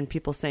conversation,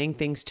 people saying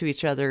things to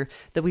each other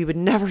that we would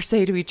never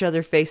say to each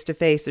other face to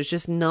face. There's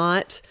just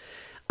not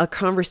a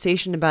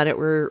conversation about it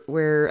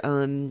where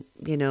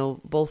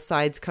both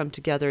sides come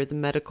together, the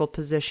medical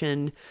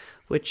position,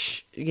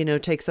 which,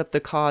 takes up the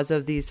cause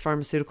of these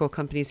pharmaceutical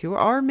companies who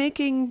are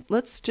making,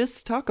 let's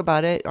just talk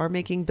about it, are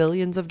making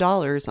billions of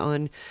dollars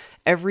on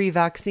every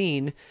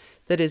vaccine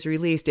that is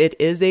released. It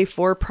is a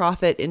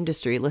for-profit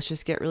industry. Let's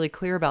just get really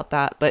clear about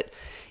that. But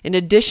in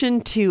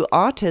addition to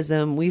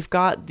autism, we've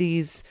got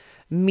these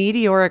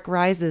meteoric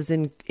rises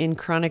in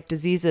chronic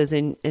diseases.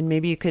 And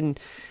maybe you can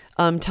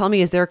tell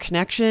me, is there a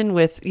connection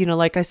with,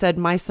 like I said,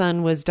 my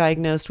son was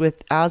diagnosed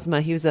with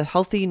asthma. He was a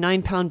healthy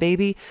 9-pound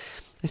baby.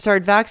 I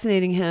started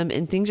vaccinating him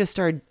and things just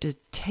started to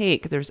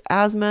take. There's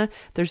asthma,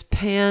 there's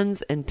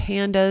PANS and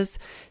PANDAS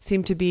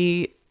seem to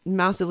be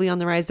massively on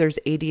the rise. There's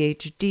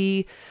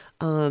ADHD.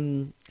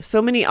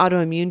 So many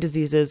autoimmune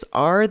diseases.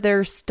 Are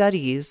there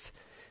studies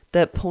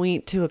that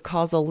point to a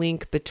causal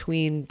link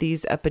between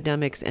these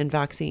epidemics and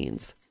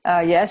vaccines?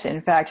 Yes,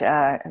 in fact,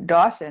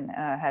 Dawson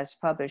has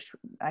published,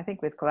 I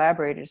think with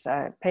collaborators,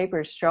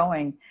 papers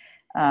showing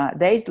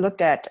they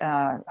looked at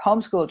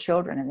homeschooled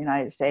children in the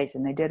United States,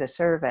 and they did a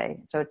survey.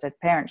 So it's a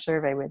parent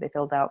survey where they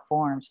filled out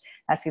forms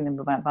asking them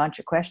a bunch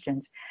of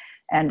questions.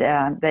 And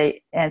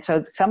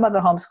so some of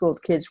the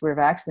homeschooled kids were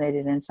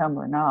vaccinated and some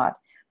were not.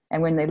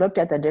 And when they looked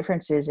at the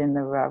differences in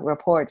the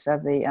reports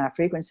of the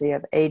frequency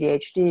of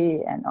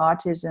ADHD and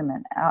autism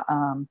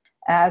and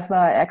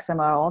asthma,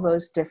 eczema, all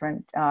those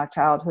different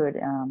childhood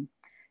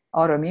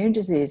autoimmune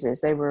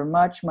diseases, they were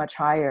much, much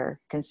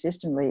higher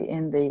consistently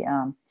in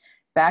the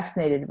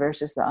vaccinated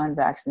versus the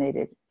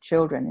unvaccinated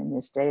children in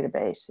this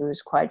database. It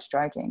was quite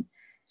striking.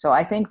 So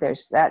I think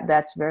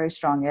that's very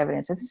strong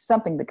evidence. This is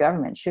something the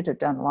government should have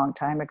done a long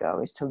time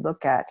ago, is to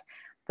look at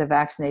the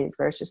vaccinated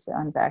versus the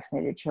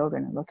unvaccinated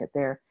children and look at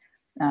their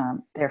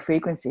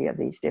frequency of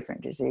these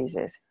different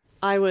diseases.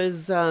 I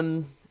was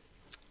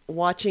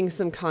watching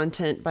some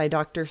content by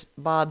Dr.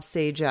 Bob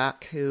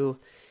Sajak, who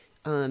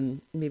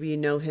maybe you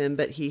know him,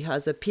 but he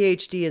has a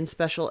PhD in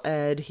special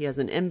ed. He has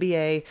an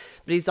MBA,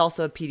 but he's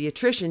also a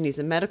pediatrician. He's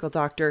a medical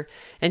doctor.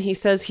 And he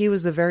says he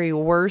was the very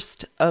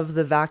worst of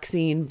the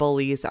vaccine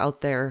bullies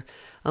out there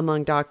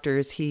among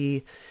doctors.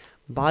 He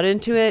bought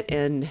into it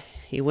and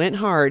he went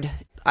hard.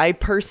 I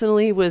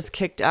personally was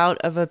kicked out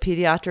of a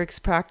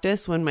pediatrics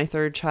practice when my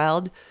third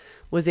child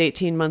was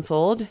 18 months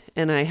old.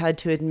 And I had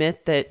to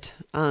admit that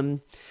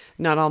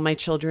not all my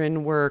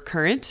children were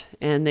current,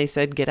 and they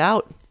said, get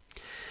out.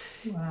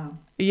 Wow.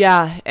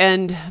 Yeah.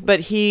 But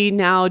he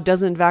now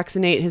doesn't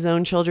vaccinate his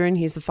own children.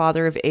 He's the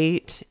father of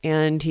 8,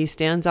 and he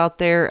stands out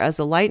there as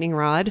a lightning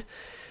rod,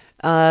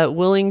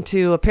 willing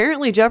to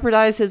apparently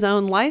jeopardize his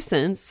own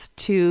license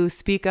to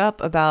speak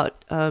up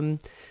about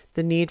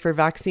the need for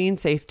vaccine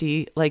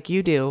safety like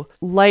you do.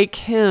 Like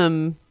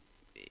him,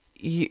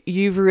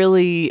 you've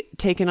really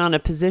taken on a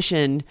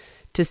position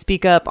to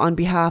speak up on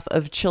behalf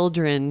of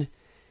children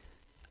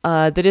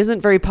that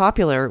isn't very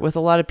popular with a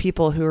lot of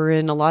people who are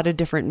in a lot of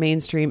different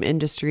mainstream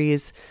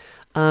industries.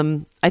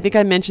 I think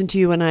I mentioned to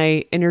you when I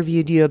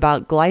interviewed you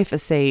about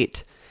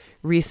glyphosate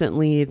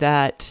recently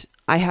that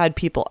I had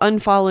people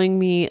unfollowing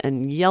me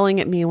and yelling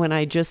at me when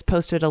I just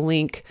posted a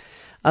link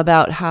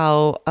about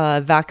how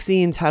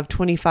vaccines have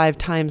 25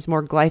 times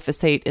more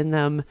glyphosate in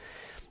them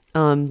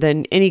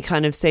than any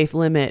kind of safe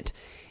limit.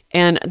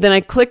 And then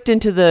I clicked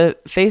into the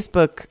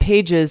Facebook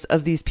pages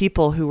of these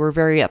people who were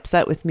very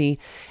upset with me.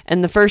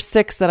 And the first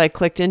 6 that I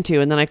clicked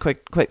into, and then I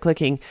quit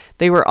clicking,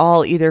 they were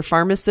all either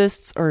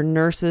pharmacists or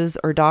nurses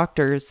or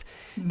doctors.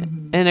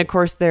 Mm-hmm. And of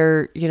course,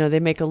 they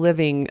make a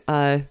living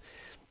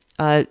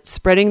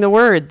spreading the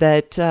word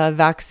that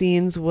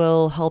vaccines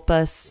will help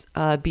us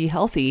be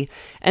healthy.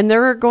 And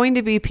there are going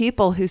to be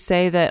people who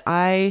say that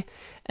I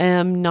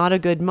am not a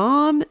good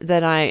mom,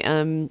 that I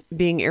am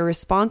being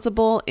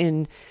irresponsible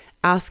in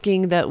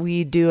asking that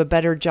we do a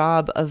better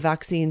job of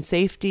vaccine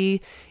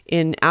safety,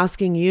 in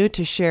asking you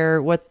to share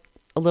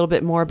a little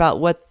bit more about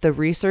what the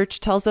research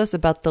tells us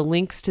about the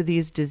links to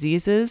these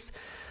diseases.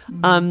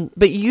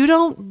 But you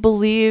don't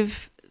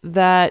believe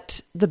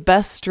that the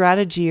best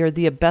strategy or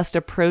the best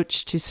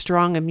approach to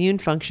strong immune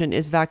function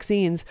is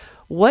vaccines.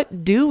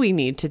 What do we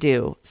need to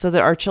do so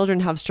that our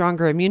children have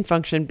stronger immune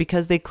function?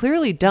 Because they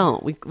clearly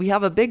don't. We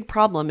have a big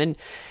problem.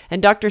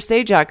 And Dr.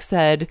 Sajak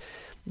said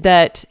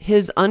that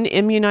his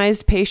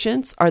unimmunized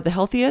patients are the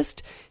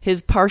healthiest,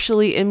 his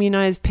partially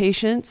immunized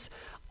patients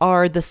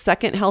are the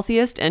second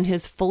healthiest, and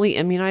his fully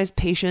immunized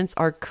patients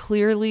are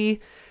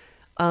clearly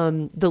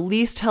the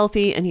least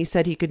healthy. And he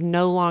said he could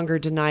no longer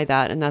deny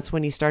that. And that's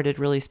when he started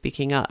really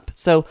speaking up.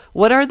 So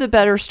what are the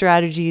better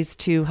strategies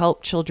to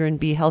help children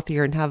be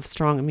healthier and have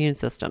strong immune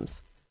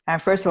systems?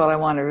 And first of all, I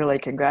want to really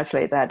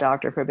congratulate that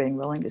doctor for being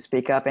willing to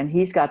speak up. And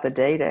he's got the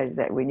data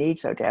that we need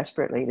so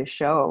desperately to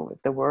show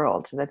the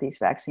world that these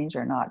vaccines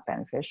are not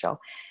beneficial.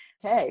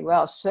 Okay,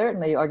 well,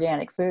 certainly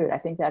organic food. I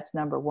think that's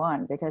number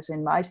one, because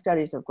in my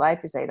studies of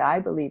glyphosate, I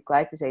believe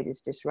glyphosate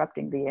is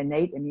disrupting the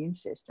innate immune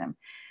system.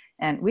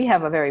 And we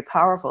have a very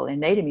powerful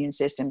innate immune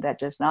system that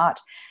does not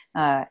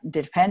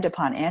depend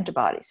upon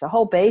antibodies. The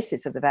whole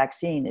basis of the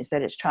vaccine is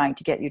that it's trying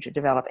to get you to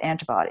develop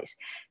antibodies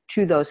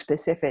to those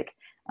specific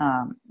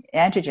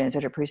antigens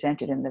that are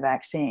presented in the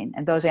vaccine.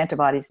 And those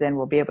antibodies then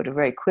will be able to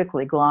very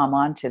quickly glom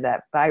onto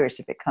that virus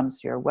if it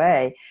comes your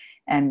way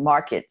and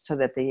mark it so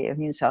that the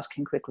immune cells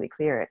can quickly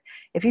clear it.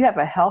 If you have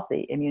a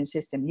healthy immune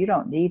system, you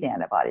don't need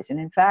antibodies. And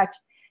in fact,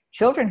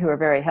 children who are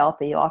very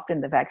healthy,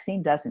 often the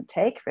vaccine doesn't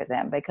take for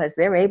them because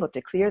they're able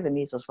to clear the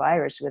measles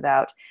virus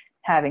without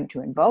having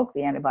to invoke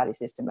the antibody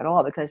system at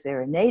all, because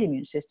their innate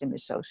immune system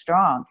is so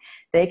strong,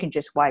 they can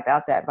just wipe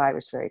out that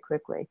virus very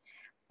quickly.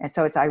 And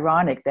so it's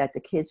ironic that the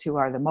kids who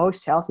are the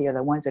most healthy are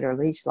the ones that are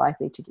least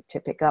likely to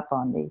pick up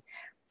on the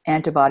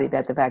antibody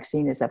that the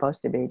vaccine is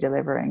supposed to be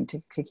delivering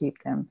to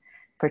keep them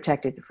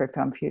protected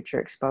from future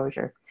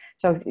exposure.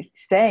 So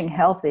staying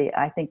healthy,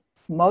 I think,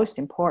 most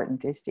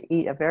important is to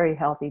eat a very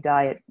healthy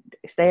diet,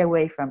 stay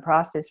away from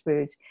processed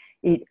foods,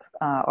 eat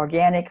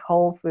organic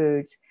whole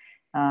foods,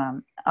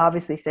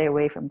 obviously stay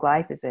away from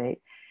glyphosate,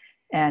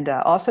 and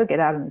also get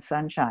out in the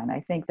sunshine.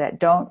 I think that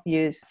don't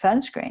use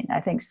sunscreen.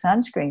 I think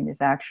sunscreen is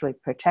actually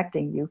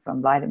protecting you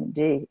from vitamin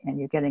D, and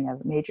you're getting a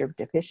major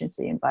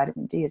deficiency in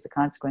vitamin D as a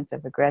consequence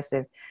of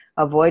aggressive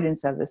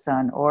avoidance of the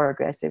sun or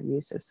aggressive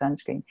use of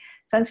sunscreen.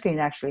 Sunscreen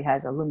actually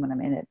has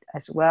aluminum in it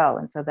as well,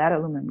 and so that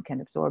aluminum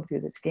can absorb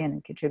through the skin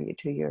and contribute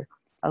to your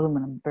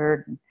aluminum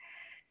burden.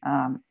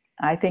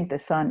 I think the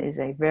sun is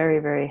a very,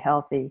 very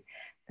healthy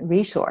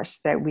resource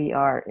that we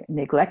are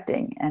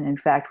neglecting, and in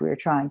fact we are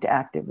trying to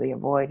actively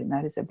avoid, and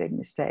that is a big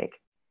mistake.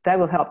 That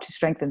will help to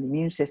strengthen the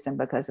immune system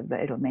because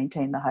it'll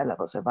maintain the high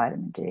levels of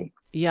vitamin D.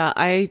 Yeah,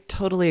 I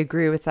totally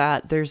agree with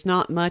that. There's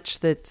not much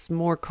that's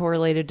more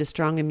correlated to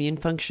strong immune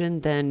function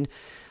than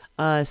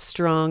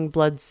strong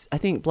blood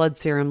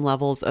serum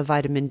levels of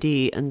vitamin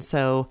D. And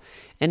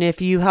if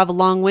you have a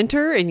long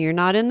winter and you're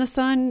not in the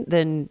sun,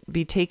 then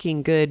be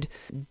taking good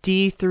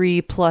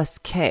D3 plus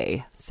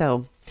K.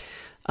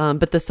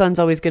 But the sun's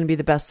always going to be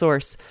the best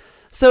source.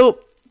 So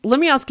let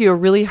me ask you a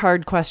really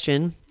hard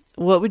question.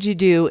 What would you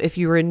do if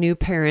you were a new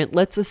parent?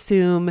 Let's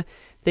assume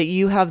that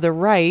you have the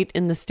right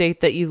in the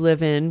state that you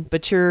live in,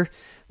 but you're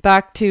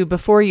back to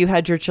before you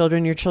had your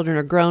children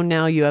are grown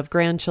now, you have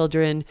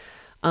grandchildren,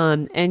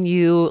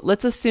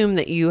 let's assume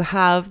that you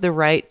have the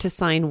right to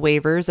sign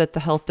waivers at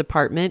the health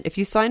department. If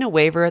you sign a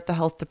waiver at the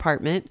health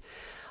department,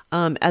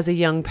 as a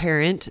young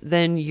parent,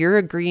 then you're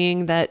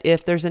agreeing that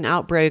if there's an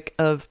outbreak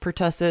of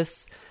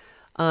pertussis,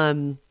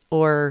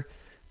 or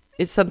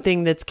it's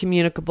something that's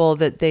communicable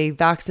that they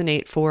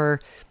vaccinate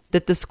for,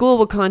 that the school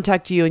will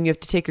contact you and you have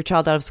to take your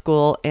child out of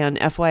school. And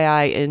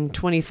FYI, in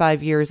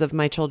 25 years of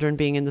my children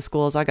being in the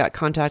schools, I got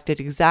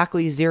contacted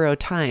exactly 0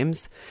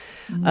 times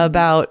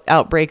about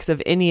outbreaks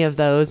of any of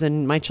those.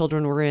 And my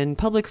children were in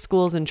public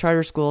schools and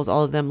charter schools,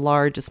 all of them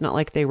large. It's not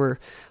like they were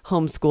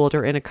homeschooled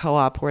or in a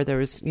co-op where there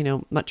was,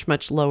 much,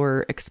 much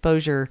lower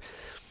exposure.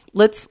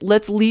 Let's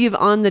leave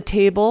on the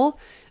table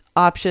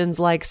options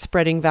like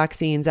spreading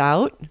vaccines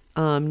out,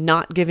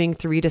 not giving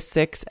 3 to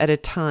 6 at a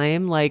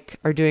time like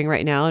are doing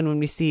right now. And when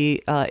we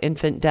see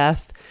infant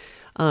death,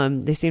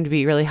 they seem to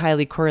be really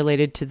highly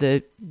correlated to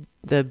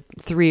the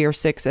 3 or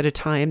 6 at a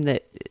time.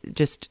 That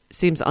just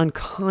seems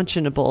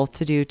unconscionable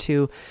to do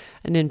to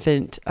an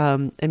infant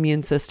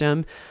immune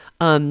system.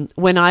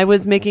 When I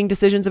was making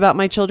decisions about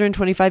my children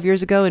 25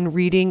 years ago and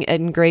reading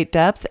in great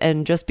depth,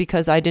 and just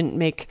because I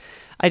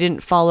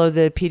didn't follow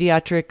the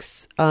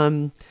pediatrics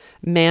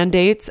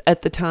mandates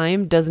at the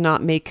time does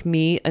not make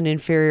me an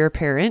inferior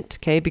parent,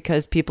 okay?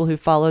 Because people who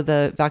follow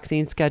the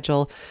vaccine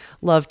schedule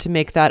love to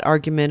make that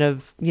argument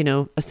of,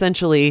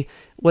 essentially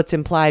what's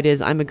implied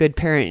is I'm a good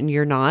parent and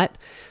you're not.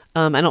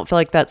 I don't feel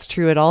like that's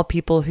true at all.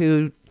 People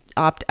who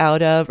opt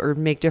out of or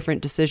make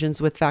different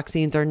decisions with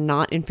vaccines are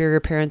not inferior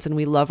parents, and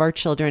we love our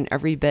children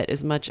every bit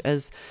as much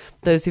as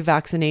those who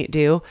vaccinate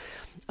do.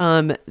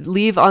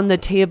 Leave on the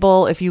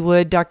table, if you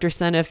would, Dr.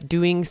 Seneff,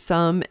 doing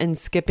some and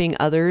skipping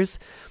others.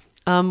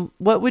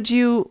 What would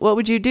you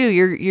do?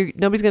 You're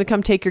nobody's going to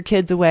come take your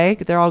kids away.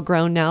 They're all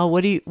grown now.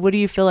 What do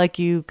you feel like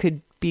you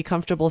could be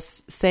comfortable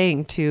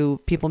saying to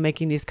people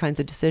making these kinds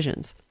of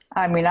decisions?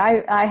 I mean,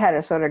 I had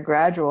a sort of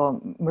gradual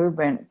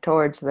movement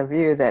towards the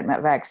view that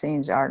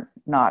vaccines are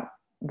not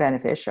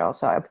beneficial.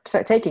 So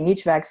taking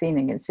each vaccine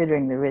and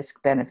considering the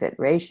risk-benefit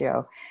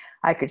ratio,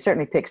 I could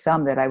certainly pick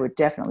some that I would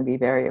definitely be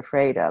very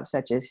afraid of,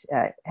 such as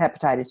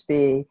hepatitis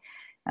B,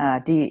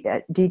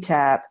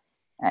 DTaP,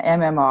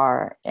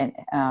 MMR, and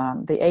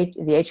the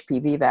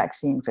HPV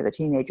vaccine for the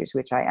teenagers,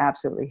 which I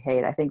absolutely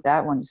hate. I think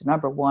that one's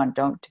number one.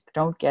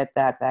 Don't get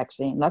that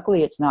vaccine.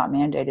 Luckily, it's not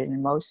mandated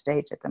in most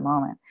states at the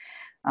moment.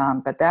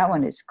 But that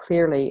one is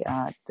clearly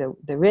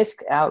the risk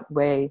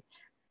outweigh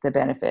the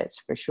benefits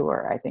for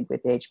sure, I think,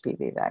 with the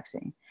HPV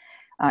vaccine.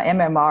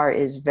 MMR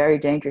is very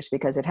dangerous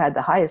because it had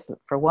the highest,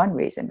 for one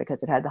reason,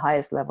 because it had the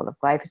highest level of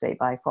glyphosate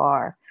by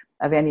far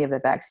of any of the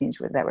vaccines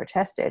that were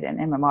tested. And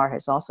MMR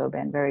has also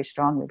been very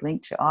strongly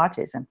linked to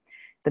autism.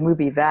 The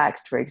movie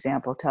Vaxxed, for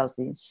example, tells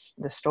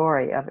the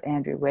story of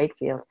Andrew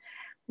Wakefield,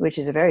 which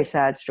is a very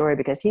sad story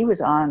because he was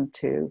on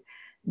to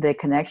the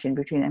connection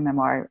between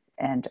MMR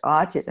and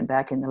autism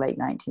back in the late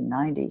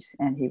 1990s.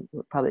 And he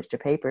published a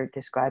paper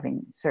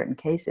describing certain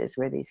cases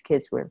where these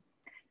kids were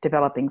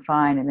developing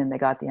fine, and then they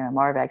got the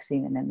MMR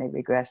vaccine, and then they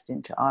regressed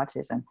into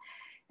autism.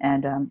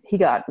 And he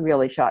got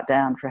really shot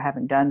down for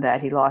having done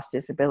that. He lost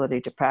his ability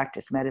to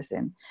practice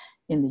medicine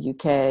in the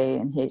UK,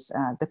 and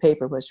the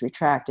paper was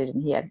retracted,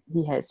 and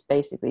he has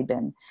basically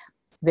been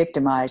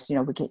victimized. You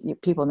know,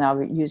 people now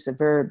use the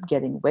verb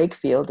getting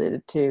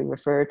Wakefielded to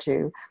refer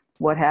to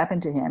what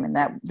happened to him, and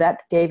that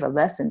gave a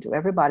lesson to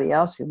everybody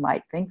else who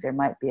might think there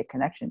might be a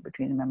connection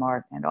between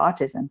MMR and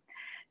autism,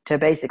 to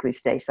basically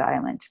stay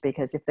silent,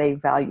 because if they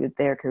valued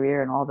their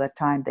career and all that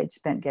time they'd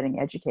spent getting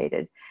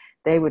educated,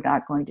 they were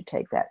not going to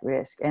take that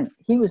risk. And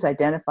he was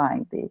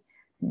identifying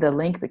the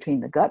link between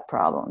the gut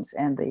problems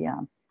and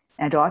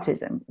and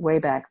autism way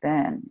back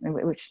then,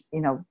 which,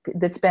 you know,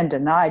 that's been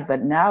denied.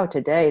 But now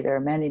today there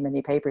are many,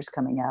 many papers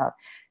coming out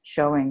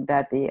showing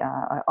that the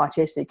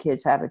autistic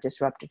kids have a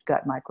disrupted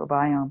gut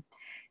microbiome,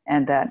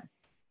 and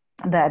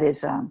that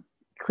is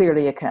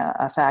clearly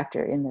a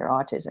factor in their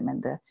autism.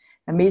 And the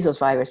measles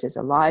virus is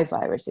a live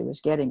virus. It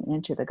was getting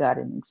into the gut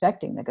and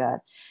infecting the gut,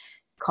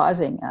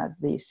 causing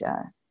these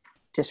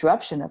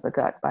disruption of the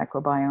gut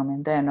microbiome,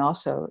 and then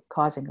also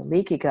causing a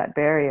leaky gut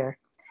barrier,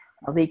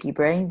 a leaky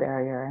brain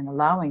barrier, and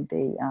allowing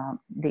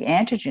the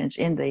antigens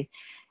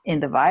in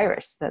the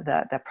virus,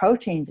 the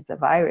proteins of the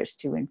virus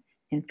to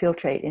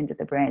infiltrate into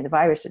the brain. The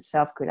virus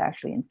itself could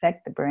actually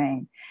infect the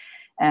brain.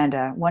 And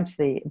once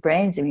the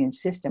brain's immune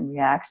system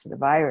reacts to the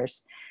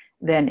virus,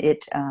 then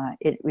it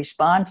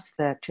responds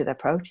to the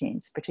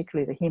proteins,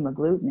 particularly the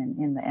hemagglutinin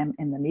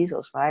in the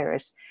measles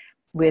virus,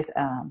 with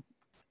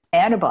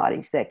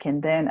antibodies that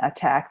can then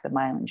attack the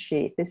myelin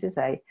sheath.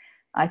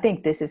 I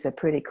think this is a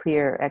pretty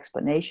clear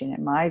explanation,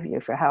 in my view,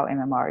 for how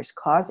MMR is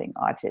causing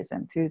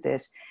autism through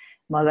this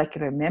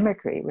molecular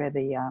mimicry, where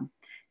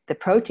the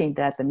protein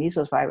that the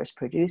measles virus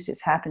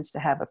produces happens to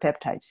have a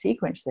peptide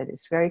sequence that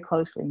is very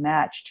closely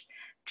matched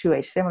to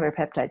a similar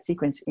peptide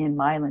sequence in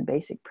myelin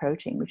basic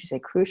protein, which is a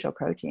crucial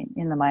protein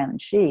in the myelin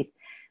sheath,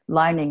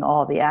 lining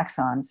all the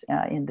axons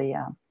in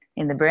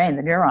the brain,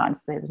 the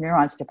neurons. The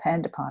neurons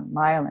depend upon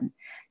myelin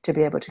to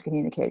be able to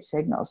communicate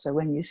signals. So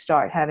when you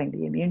start having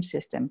the immune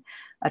system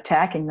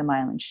attacking the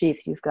myelin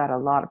sheath, you've got a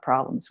lot of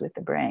problems with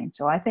the brain.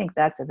 So I think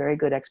that's a very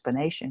good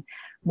explanation.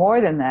 More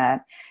than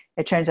that,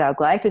 it turns out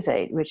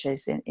glyphosate, which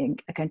is a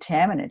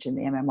contaminant in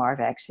the MMR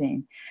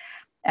vaccine,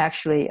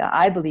 actually,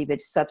 I believe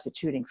it's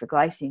substituting for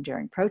glycine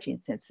during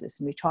protein synthesis,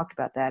 and we talked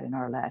about that in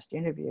our last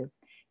interview.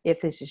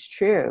 If this is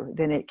true,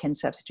 then it can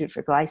substitute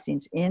for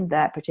glycines in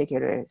that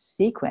particular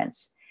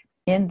sequence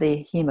in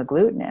the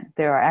hemagglutinin.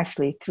 There are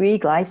actually 3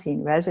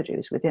 glycine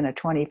residues within a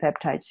 20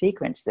 peptide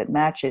sequence that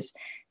matches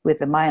with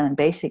the myelin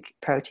basic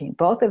protein.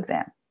 Both of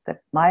them, the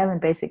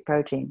myelin basic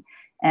protein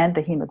and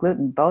the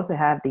hemagglutinin, both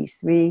have these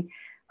 3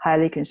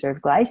 highly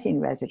conserved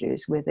glycine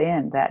residues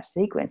within that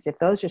sequence. If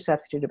those are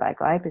substituted by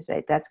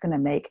glyphosate, that's going to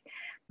make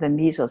the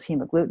measles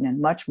hemagglutinin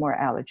much more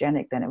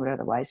allergenic than it would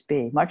otherwise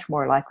be, much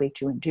more likely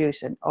to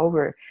induce an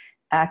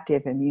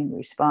overactive immune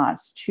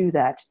response to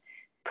that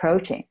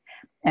protein.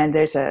 And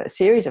there's a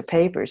series of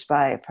papers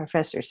by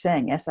Professor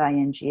Singh,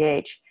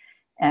 S-I-N-G-H,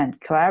 and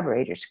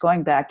collaborators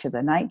going back to the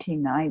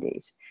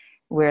 1990s,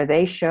 where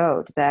they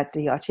showed that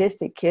the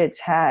autistic kids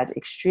had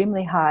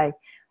extremely high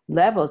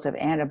levels of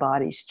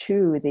antibodies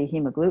to the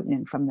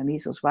hemagglutinin from the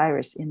measles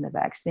virus in the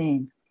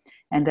vaccine,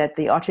 and that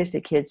the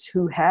autistic kids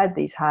who had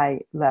these high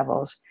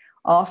levels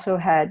also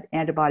had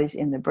antibodies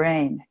in the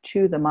brain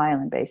to the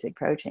myelin basic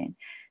protein.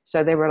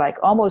 So they were like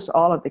almost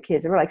all of the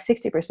kids, there were like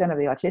 60% of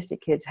the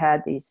autistic kids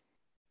had these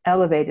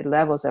elevated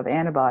levels of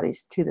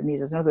antibodies to the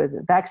measles. In other words,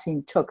 the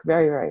vaccine took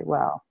very, very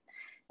well.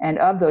 And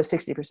of those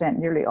 60%,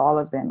 nearly all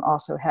of them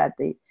also had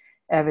the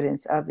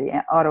evidence of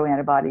the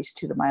autoantibodies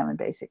to the myelin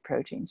basic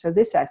protein. So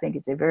this, I think,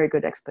 is a very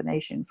good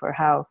explanation for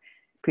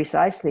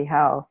precisely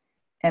how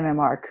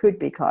MMR could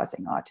be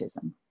causing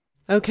autism.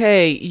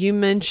 Okay, you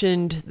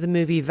mentioned the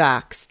movie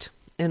Vaxxed,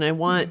 and I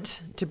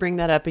want to bring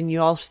that up. And you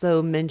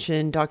also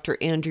mentioned Dr.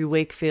 Andrew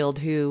Wakefield,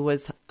 who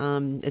was,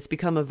 it's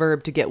become a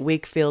verb to get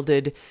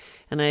Wakefielded.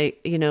 And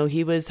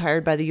he was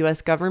hired by the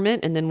U.S.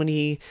 government. And then when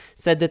he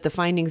said that the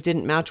findings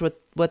didn't match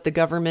what the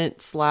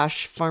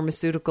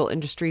government/pharmaceutical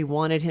industry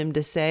wanted him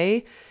to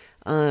say,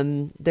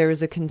 there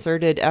was a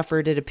concerted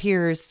effort, it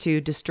appears,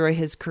 to destroy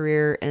his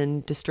career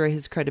and destroy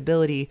his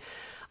credibility.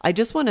 I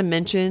just want to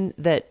mention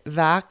that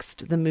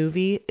Vaxxed, the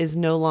movie, is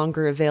no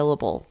longer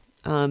available.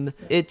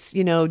 It's,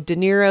 De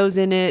Niro's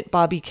in it,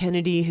 Bobby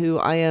Kennedy, who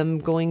I am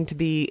going to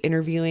be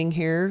interviewing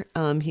here.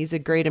 He's a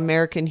great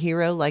American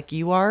hero like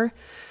you are.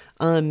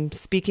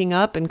 Speaking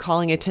up and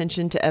calling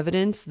attention to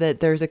evidence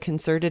that there's a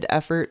concerted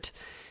effort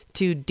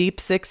to deep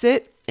six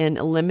it and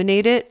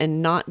eliminate it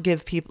and not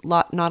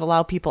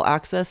allow people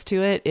access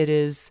to it. It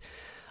is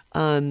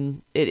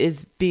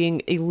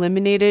being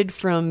eliminated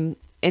from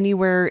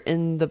anywhere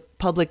in the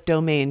public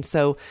domain.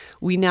 So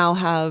we now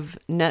have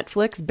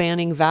Netflix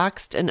banning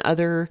Vaxxed and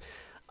other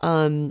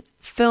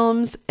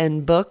films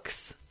and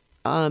books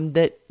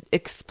that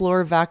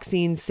explore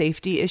vaccine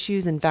safety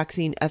issues and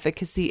vaccine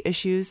efficacy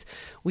issues.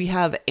 We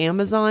have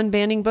Amazon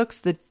banning books,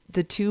 the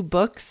two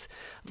books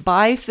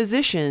by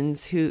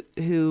physicians who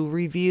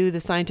review the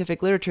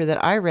scientific literature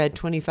that I read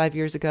 25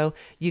 years ago.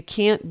 You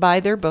can't buy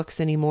their books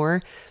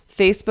anymore.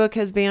 Facebook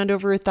has banned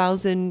over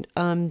 1,000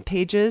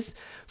 pages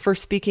for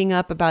speaking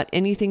up about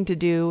anything to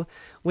do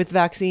with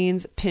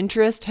vaccines.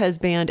 Pinterest has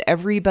banned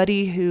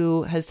everybody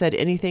who has said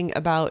anything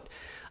about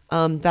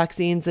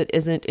vaccines that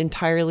isn't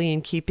entirely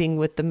in keeping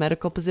with the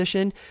medical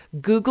position.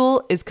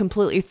 Google is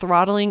completely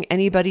throttling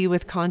anybody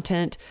with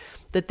content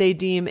that they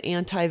deem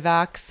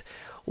anti-vax.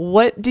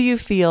 What do you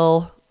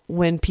feel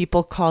when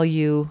people call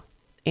you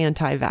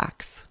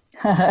anti-vax?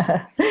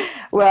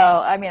 Well,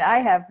 I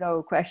have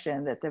no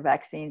question that the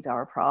vaccines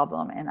are a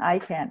problem, and I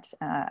can't.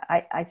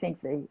 I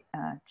think the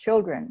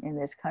children in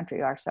this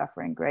country are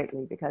suffering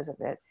greatly because of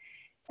it.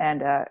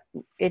 And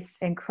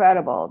it's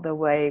incredible the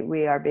way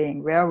we are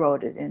being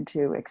railroaded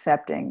into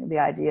accepting the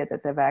idea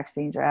that the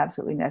vaccines are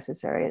absolutely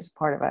necessary as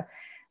part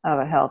of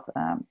a health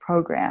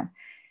program.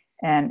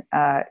 And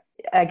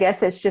I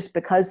guess it's just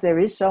because there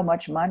is so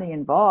much money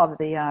involved.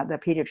 The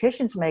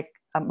pediatricians make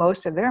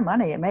most of their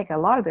money and make a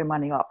lot of their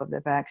money off of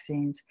the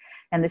vaccines.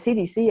 And the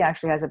CDC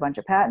actually has a bunch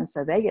of patents,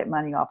 so they get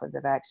money off of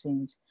the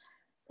vaccines.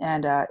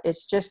 And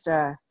it's just...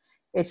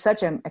 it's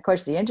such of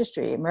course, the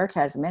industry, Merck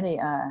has many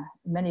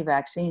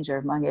vaccines are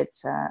among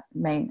its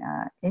main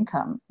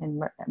income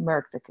in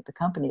Merck, the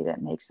company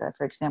that makes,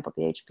 for example,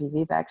 the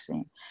HPV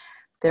vaccine.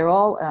 They're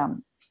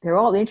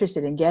all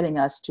interested in getting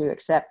us to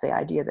accept the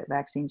idea that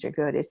vaccines are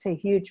good. It's a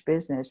huge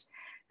business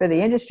for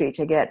the industry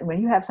to get.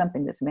 When you have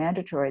something that's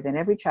mandatory, then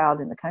every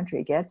child in the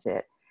country gets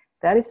it.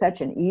 That is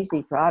such an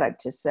easy product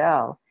to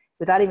sell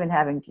without even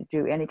having to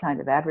do any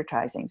kind of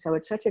advertising. So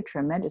it's such a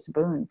tremendous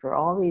boon for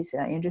all these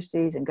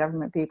industries and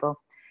government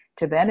people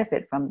to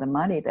benefit from the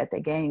money that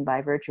they gain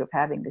by virtue of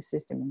having the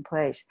system in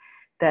place,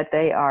 that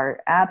they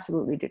are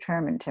absolutely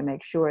determined to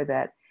make sure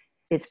that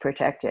it's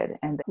protected.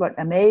 And what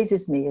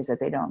amazes me is that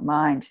they don't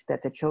mind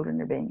that the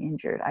children are being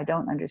injured. I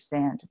don't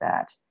understand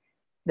that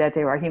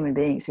there are human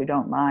beings who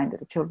don't mind that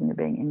the children are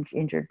being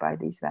injured by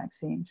these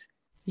vaccines.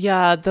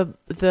 Yeah,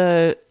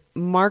 the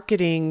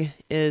marketing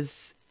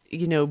is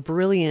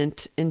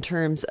brilliant in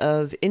terms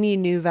of any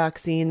new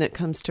vaccine that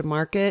comes to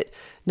market.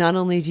 Not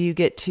only do you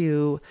get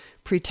to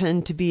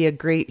pretend to be a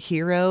great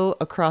hero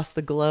across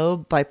the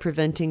globe by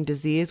preventing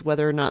disease,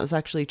 whether or not it's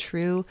actually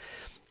true,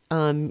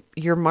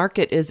 your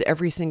market is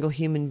every single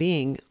human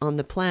being on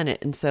the planet.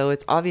 And so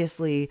it's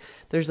obviously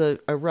there's a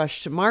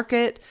rush to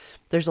market.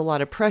 There's a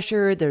lot of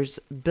pressure. There's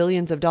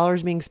billions of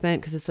dollars being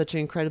spent because it's such an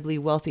incredibly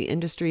wealthy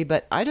industry.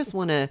 But I just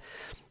want to,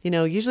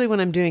 usually when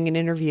I'm doing an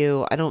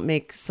interview, I don't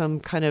make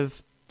some kind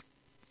of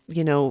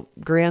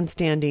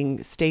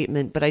grandstanding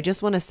statement, but I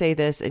just want to say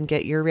this and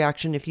get your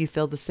reaction if you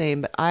feel the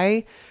same. But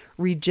I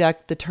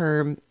reject the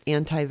term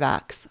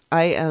anti-vax.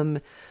 I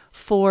am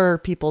for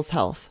people's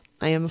health.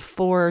 I am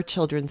for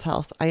children's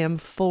health. I am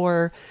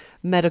for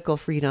medical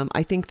freedom.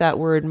 I think that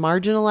word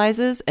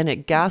marginalizes and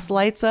it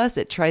gaslights us.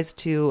 It tries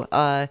to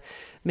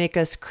make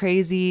us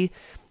crazy.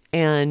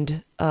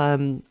 And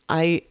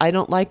I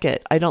don't like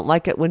it. I don't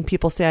like it when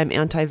people say I'm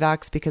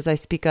anti-vax because I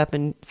speak up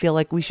and feel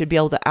like we should be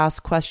able to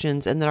ask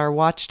questions and that our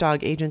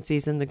watchdog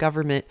agencies in the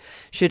government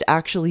should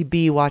actually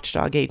be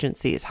watchdog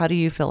agencies. How do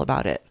you feel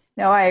about it?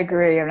 No, I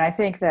agree. And I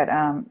think that,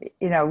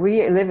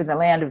 we live in the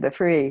land of the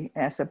free,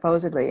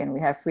 supposedly, and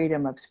we have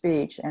freedom of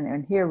speech.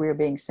 And here we're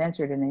being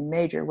censored in a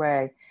major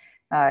way.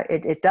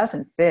 It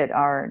doesn't fit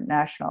our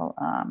national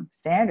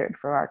standard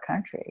for our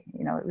country.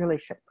 It really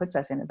puts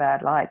us in a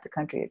bad light, the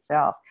country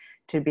itself,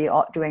 to be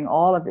doing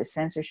all of this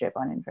censorship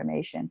on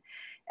information.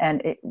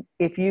 And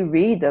if you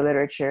read the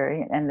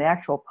literature and the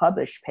actual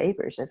published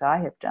papers, as I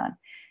have done,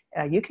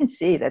 you can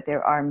see that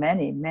there are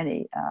many,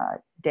 many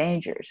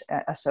dangers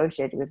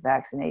associated with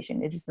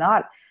vaccination. It is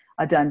not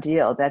a done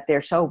deal that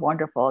they're so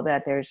wonderful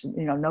that there's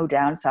no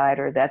downside,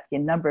 or that the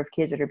number of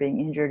kids that are being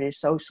injured is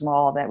so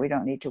small that we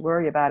don't need to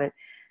worry about it.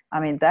 I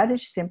mean, that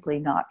is simply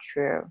not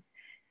true.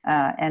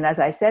 And as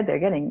I said, they're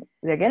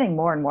getting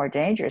more and more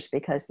dangerous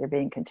because they're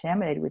being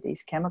contaminated with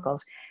these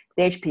chemicals.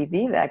 The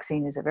HPV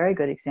vaccine is a very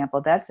good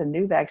example. That's a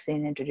new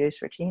vaccine introduced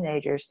for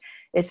teenagers.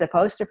 It's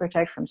supposed to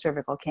protect from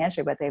cervical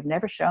cancer, but they've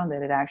never shown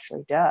that it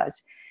actually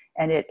does.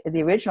 And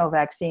the original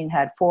vaccine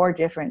had 4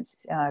 different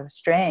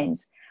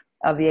strains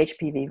of the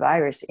HPV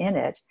virus in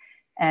it.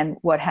 And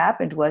what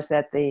happened was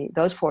that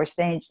those 4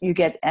 strains, you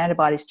get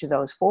antibodies to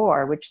those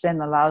 4, which then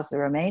allows the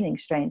remaining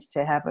strains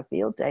to have a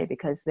field day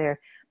because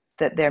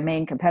their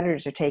main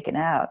competitors are taken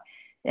out.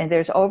 And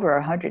there's over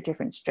 100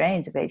 different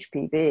strains of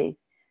HPV.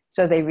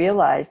 So they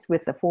realized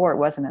with the 4, it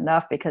wasn't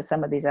enough because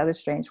some of these other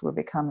strains were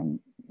becoming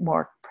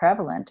more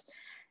prevalent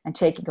and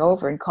taking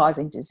over and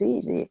causing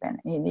disease even.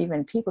 And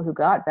even people who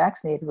got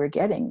vaccinated were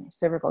getting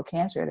cervical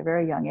cancer at a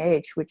very young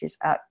age, which is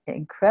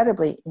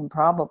incredibly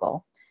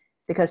improbable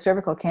because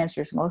cervical cancer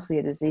is mostly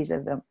a disease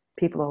of the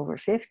people over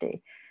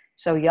 50.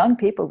 So young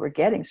people were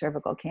getting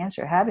cervical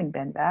cancer having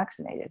been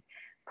vaccinated,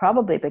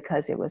 probably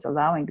because it was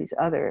allowing these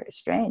other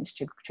strains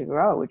to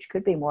grow, which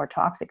could be more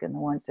toxic than the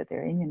ones that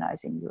they're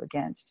immunizing you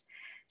against.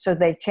 So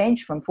they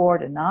changed from 4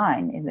 to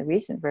 9 in the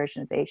recent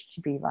version of the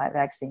HPV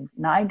vaccine,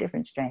 9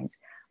 different strains,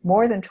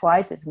 more than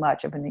twice as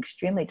much of an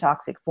extremely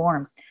toxic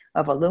form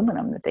of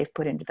aluminum that they've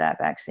put into that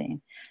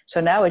vaccine.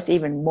 So now it's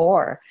even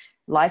more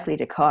likely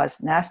to cause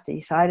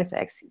nasty side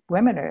effects.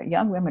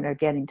 Young women are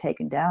getting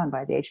taken down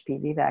by the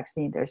HPV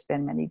vaccine. There's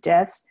been many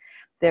deaths.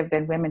 There have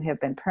been women who have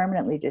been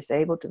permanently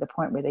disabled to the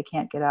point where they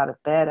can't get out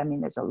of bed. I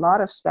mean, there's a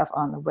lot of stuff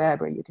on the web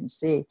where you can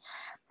see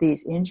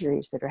these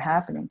injuries that are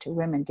happening to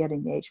women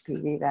getting the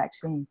HPV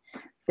vaccine.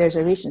 There's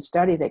a recent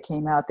study that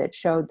came out that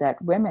showed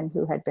that women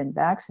who had been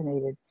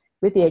vaccinated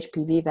with the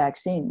HPV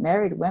vaccine,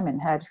 married women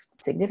had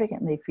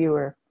significantly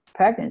fewer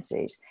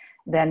pregnancies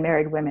than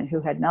married women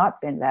who had not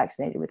been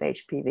vaccinated with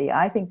HPV.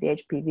 I think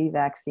the HPV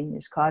vaccine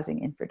is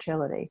causing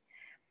infertility.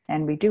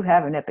 And we do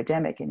have an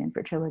epidemic in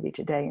infertility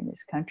today in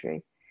this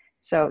country.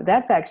 So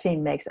that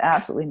vaccine makes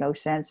absolutely no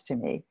sense to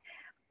me.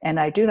 And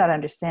I do not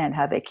understand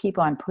how they keep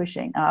on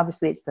pushing.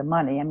 Obviously, it's the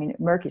money. I mean,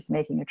 Merck is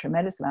making a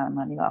tremendous amount of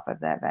money off of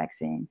that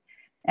vaccine.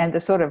 And the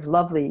sort of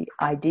lovely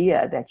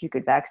idea that you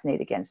could vaccinate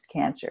against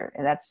cancer.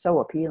 And that's so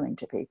appealing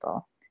to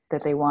people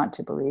that they want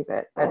to believe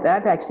it. But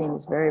that vaccine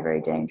is very,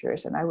 very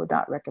dangerous. And I would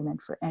not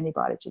recommend for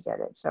anybody to get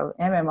it. So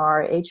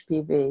MMR,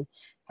 HPV,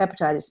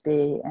 hepatitis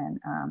B, and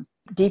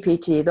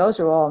DPT, those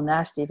are all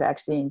nasty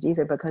vaccines,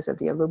 either because of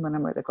the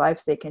aluminum or the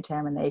glyphosate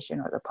contamination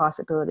or the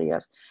possibility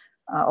of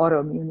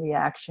autoimmune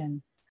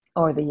reaction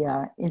or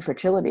the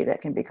infertility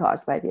that can be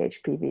caused by the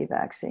HPV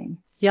vaccine.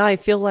 Yeah, I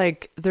feel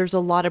like there's a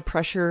lot of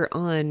pressure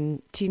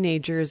on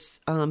teenagers,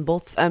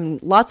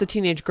 lots of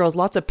teenage girls,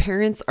 lots of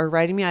parents are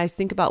writing me. I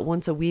think about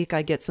once a week,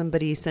 I get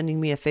somebody sending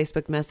me a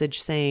Facebook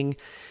message saying,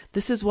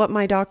 this is what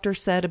my doctor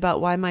said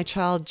about why my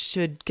child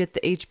should get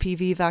the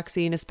HPV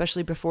vaccine,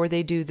 especially before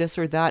they do this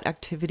or that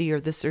activity or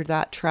this or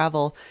that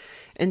travel.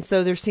 And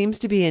so there seems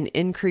to be an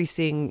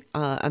increasing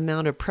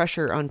amount of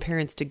pressure on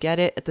parents to get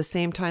it at the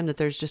same time that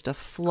there's just a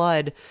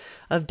flood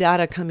of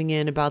data coming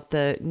in about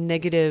the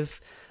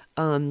negative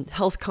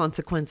health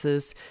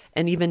consequences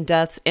and even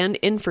deaths and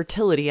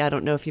infertility. I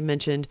don't know if you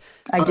mentioned.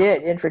 I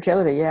did,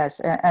 infertility, yes.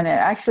 And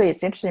actually,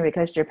 it's interesting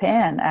because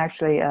Japan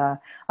actually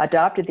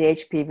adopted the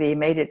HPV,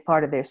 made it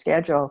part of their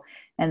schedule.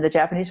 And the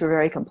Japanese were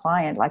very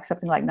compliant, like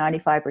something like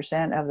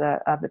 95%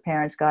 of the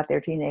parents got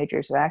their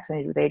teenagers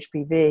vaccinated with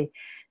HPV.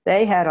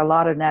 They had a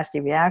lot of nasty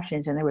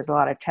reactions, and there was a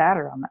lot of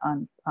chatter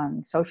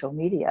on social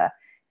media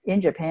in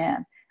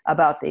Japan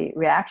about the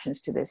reactions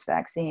to this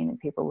vaccine, and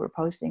people were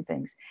posting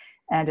things.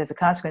 And as a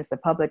consequence, the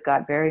public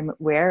got very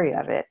wary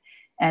of it.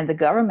 And the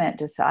government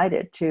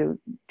decided to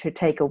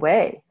take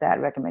away that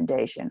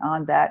recommendation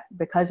on that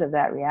because of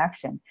that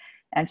reaction.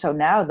 And so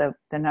now the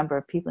number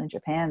of people in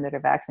Japan that are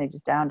vaccinated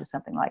is down to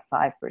something like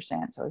 5%.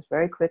 So it's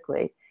very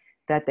quickly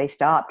that they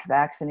stopped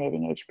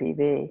vaccinating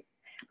HPV.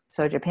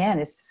 So Japan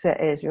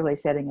is really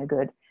setting a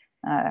good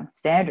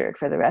standard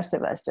for the rest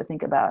of us to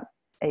think about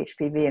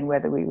HPV and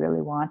whether we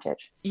really want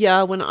it.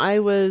 Yeah, when I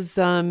was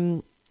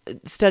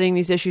studying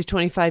these issues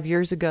 25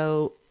 years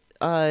ago,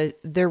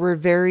 there were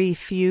very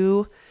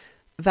few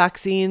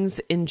vaccines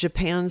in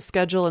Japan's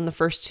schedule in the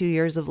first 2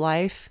 years of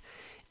life.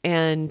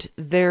 And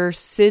their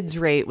SIDS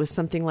rate was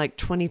something like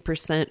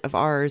 20% of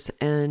ours.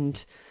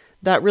 And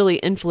that really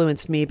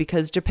influenced me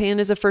because Japan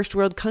is a first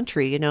world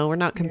country. You know, we're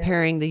not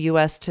comparing the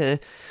US to,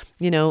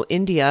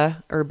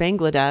 India or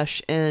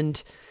Bangladesh.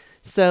 And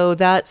so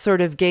that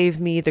sort of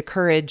gave me the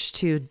courage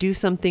to do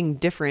something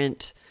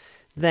different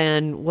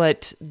than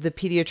what the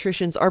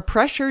pediatricians are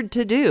pressured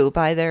to do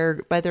by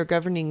their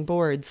governing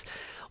boards.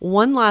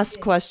 One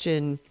last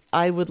question.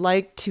 I would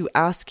like to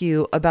ask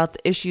you about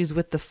the issues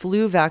with the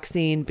flu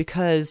vaccine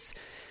because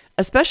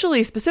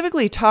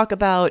specifically talk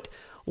about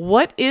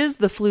What is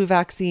the flu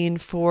vaccine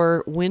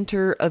for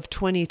winter of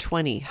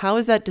 2020? How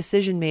is that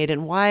decision made,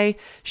 and why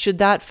should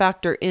that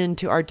factor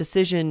into our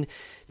decision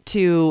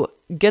to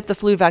get the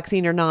flu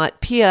vaccine or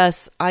not?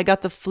 P.S. I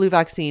got the flu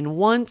vaccine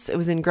once. It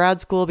was in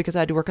grad school because I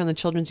had to work on the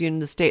children's unit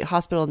of the state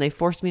hospital, and they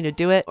forced me to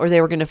do it or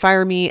they were going to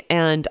fire me.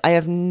 And I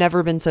have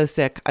never been so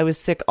sick. I was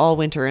sick all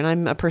winter, and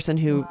I'm a person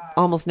who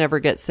almost never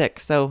gets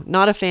sick. So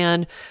not a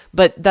fan,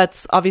 but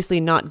that's obviously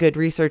not good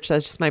research.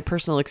 That's just my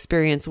personal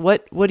experience.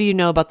 What do you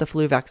know about the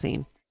flu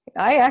vaccine?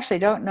 I actually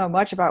don't know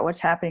much about what's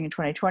happening in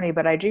 2020,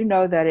 but I do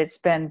know that it's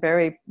been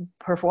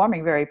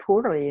performing very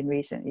poorly in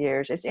recent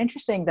years. It's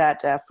interesting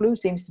that flu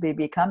seems to be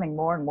becoming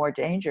more and more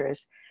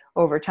dangerous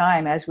over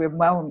time as we're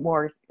more and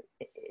more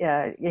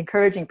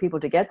encouraging people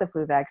to get the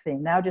flu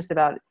vaccine. Now just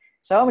about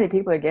so many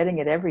people are getting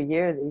it every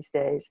year these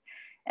days,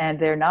 and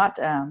they're not,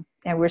 and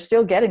we're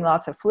still getting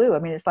lots of flu. I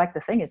mean, it's like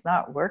the thing is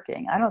not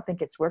working. I don't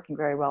think it's working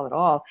very well at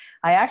all.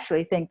 I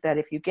actually think that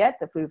if you get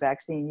the flu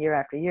vaccine year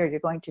after year, you're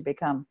going to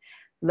become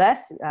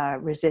less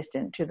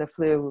resistant to the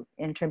flu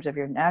in terms of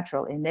your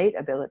natural innate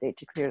ability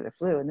to clear the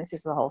flu. And this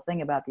is the whole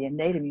thing about the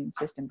innate immune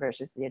system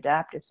versus the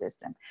adaptive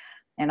system.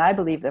 And I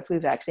believe the flu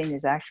vaccine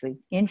is actually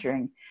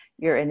injuring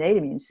your innate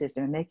immune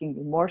system and making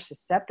you more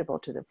susceptible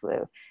to the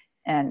flu,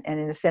 and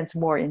in a sense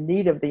more in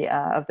need of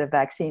the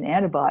vaccine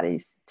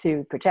antibodies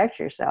to protect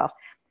yourself.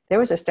 There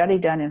was a study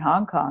done in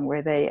Hong Kong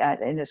where they,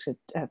 in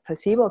a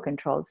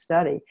placebo-controlled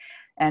study,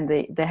 and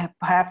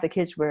half the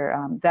kids were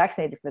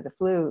vaccinated for the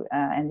flu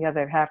and the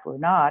other half were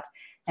not.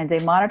 And they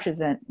monitored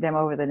them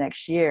over the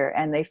next year.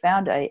 And they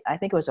found, I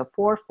think it was a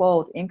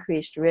 4-fold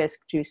increased risk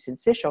to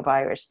syncytial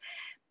virus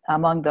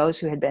among those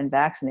who had been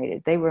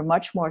vaccinated. They were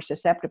much more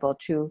susceptible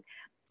to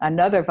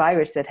another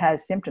virus that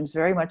has symptoms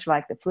very much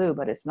like the flu,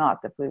 but it's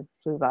not the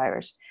flu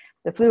virus.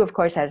 The flu, of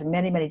course, has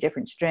many, many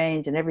different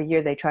strains. And every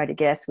year they try to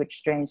guess which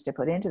strains to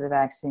put into the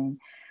vaccine.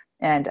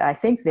 And I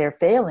think they're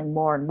failing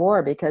more and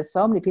more because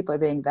so many people are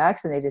being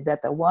vaccinated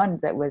that the one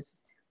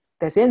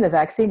that's in the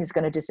vaccine is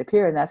going to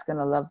disappear, and that's going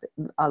to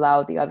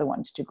allow the other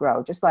ones to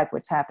grow, just like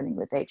what's happening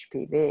with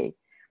HPV.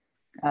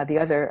 The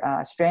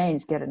other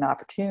strains get an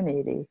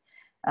opportunity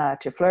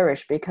to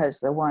flourish because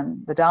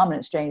the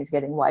dominant strain is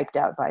getting wiped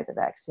out by the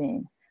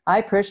vaccine.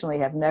 I personally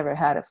have never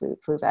had a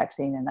flu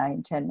vaccine, and I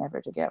intend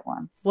never to get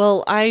one.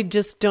 Well, I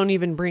just don't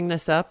even bring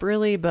this up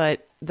really,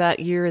 but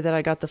that year that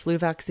I got the flu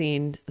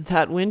vaccine,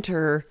 that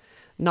winter,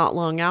 not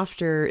long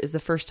after, is the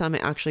first time I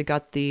actually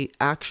got the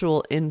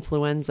actual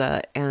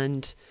influenza,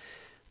 and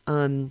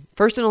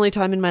first and only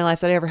time in my life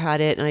that I ever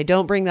had it. And I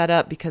don't bring that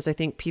up because I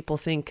think people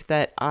think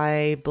that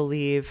I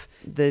believe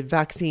the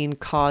vaccine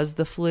caused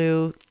the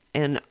flu.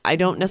 And I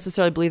don't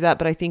necessarily believe that,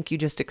 but I think you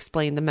just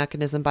explained the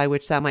mechanism by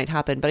which that might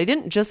happen. But I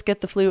didn't just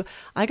get the flu.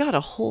 I got a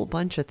whole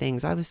bunch of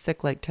things. I was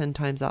sick like 10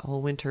 times that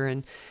whole winter.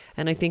 And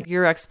I think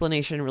your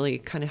explanation really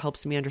kind of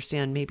helps me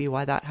understand maybe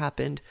why that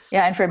happened.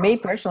 Yeah. And for me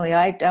personally,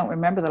 I don't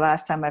remember the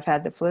last time I've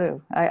had the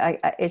flu.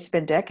 It's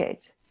been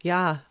decades.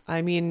 Yeah.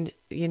 I mean,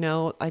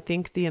 I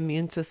think the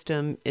immune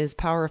system is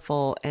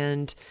powerful,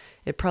 and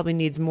it probably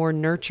needs more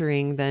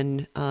nurturing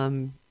than,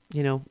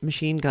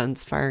 machine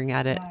guns firing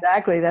at it.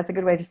 Exactly. That's a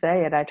good way to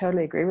say it. I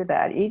totally agree with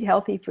that. Eat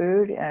healthy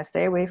food,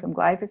 stay away from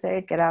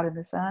glyphosate, get out in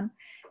the sun,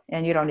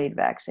 and you don't need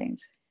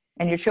vaccines.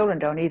 And your children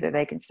don't either.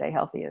 They can stay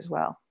healthy as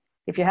well.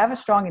 If you have a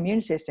strong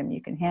immune system,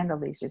 you can handle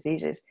these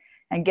diseases.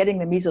 And getting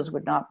the measles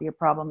would not be a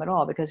problem at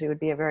all because it would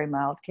be a very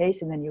mild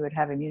case, and then you would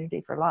have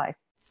immunity for life.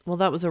 Well,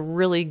 that was a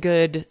really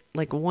good,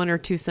 1 or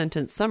 2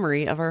 sentence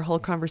summary of our whole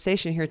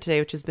conversation here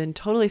today, which has been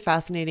totally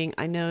fascinating.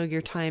 I know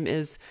your time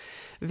is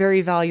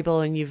very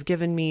valuable, and you've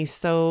given me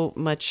so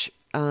much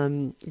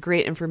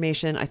great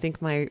information. I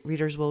think my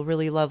readers will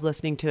really love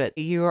listening to it.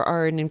 You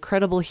are an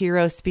incredible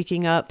hero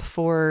speaking up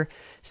for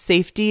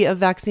safety of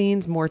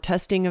vaccines, more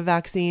testing of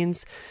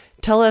vaccines.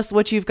 Tell us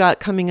what you've got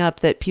coming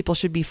up that people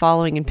should be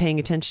following and paying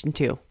attention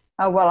to.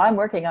 Oh, well, I'm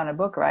working on a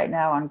book right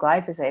now on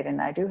glyphosate,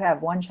 and I do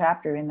have one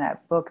chapter in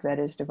that book that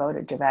is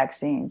devoted to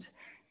vaccines.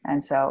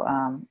 And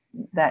so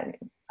that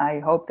I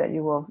hope that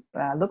you will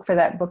look for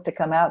that book to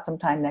come out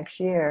sometime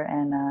next year.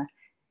 And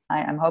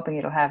I'm hoping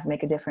it'll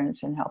make a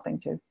difference in helping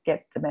to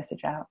get the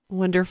message out.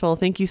 Wonderful.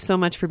 Thank you so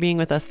much for being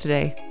with us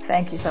today.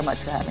 Thank you so much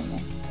for having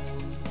me.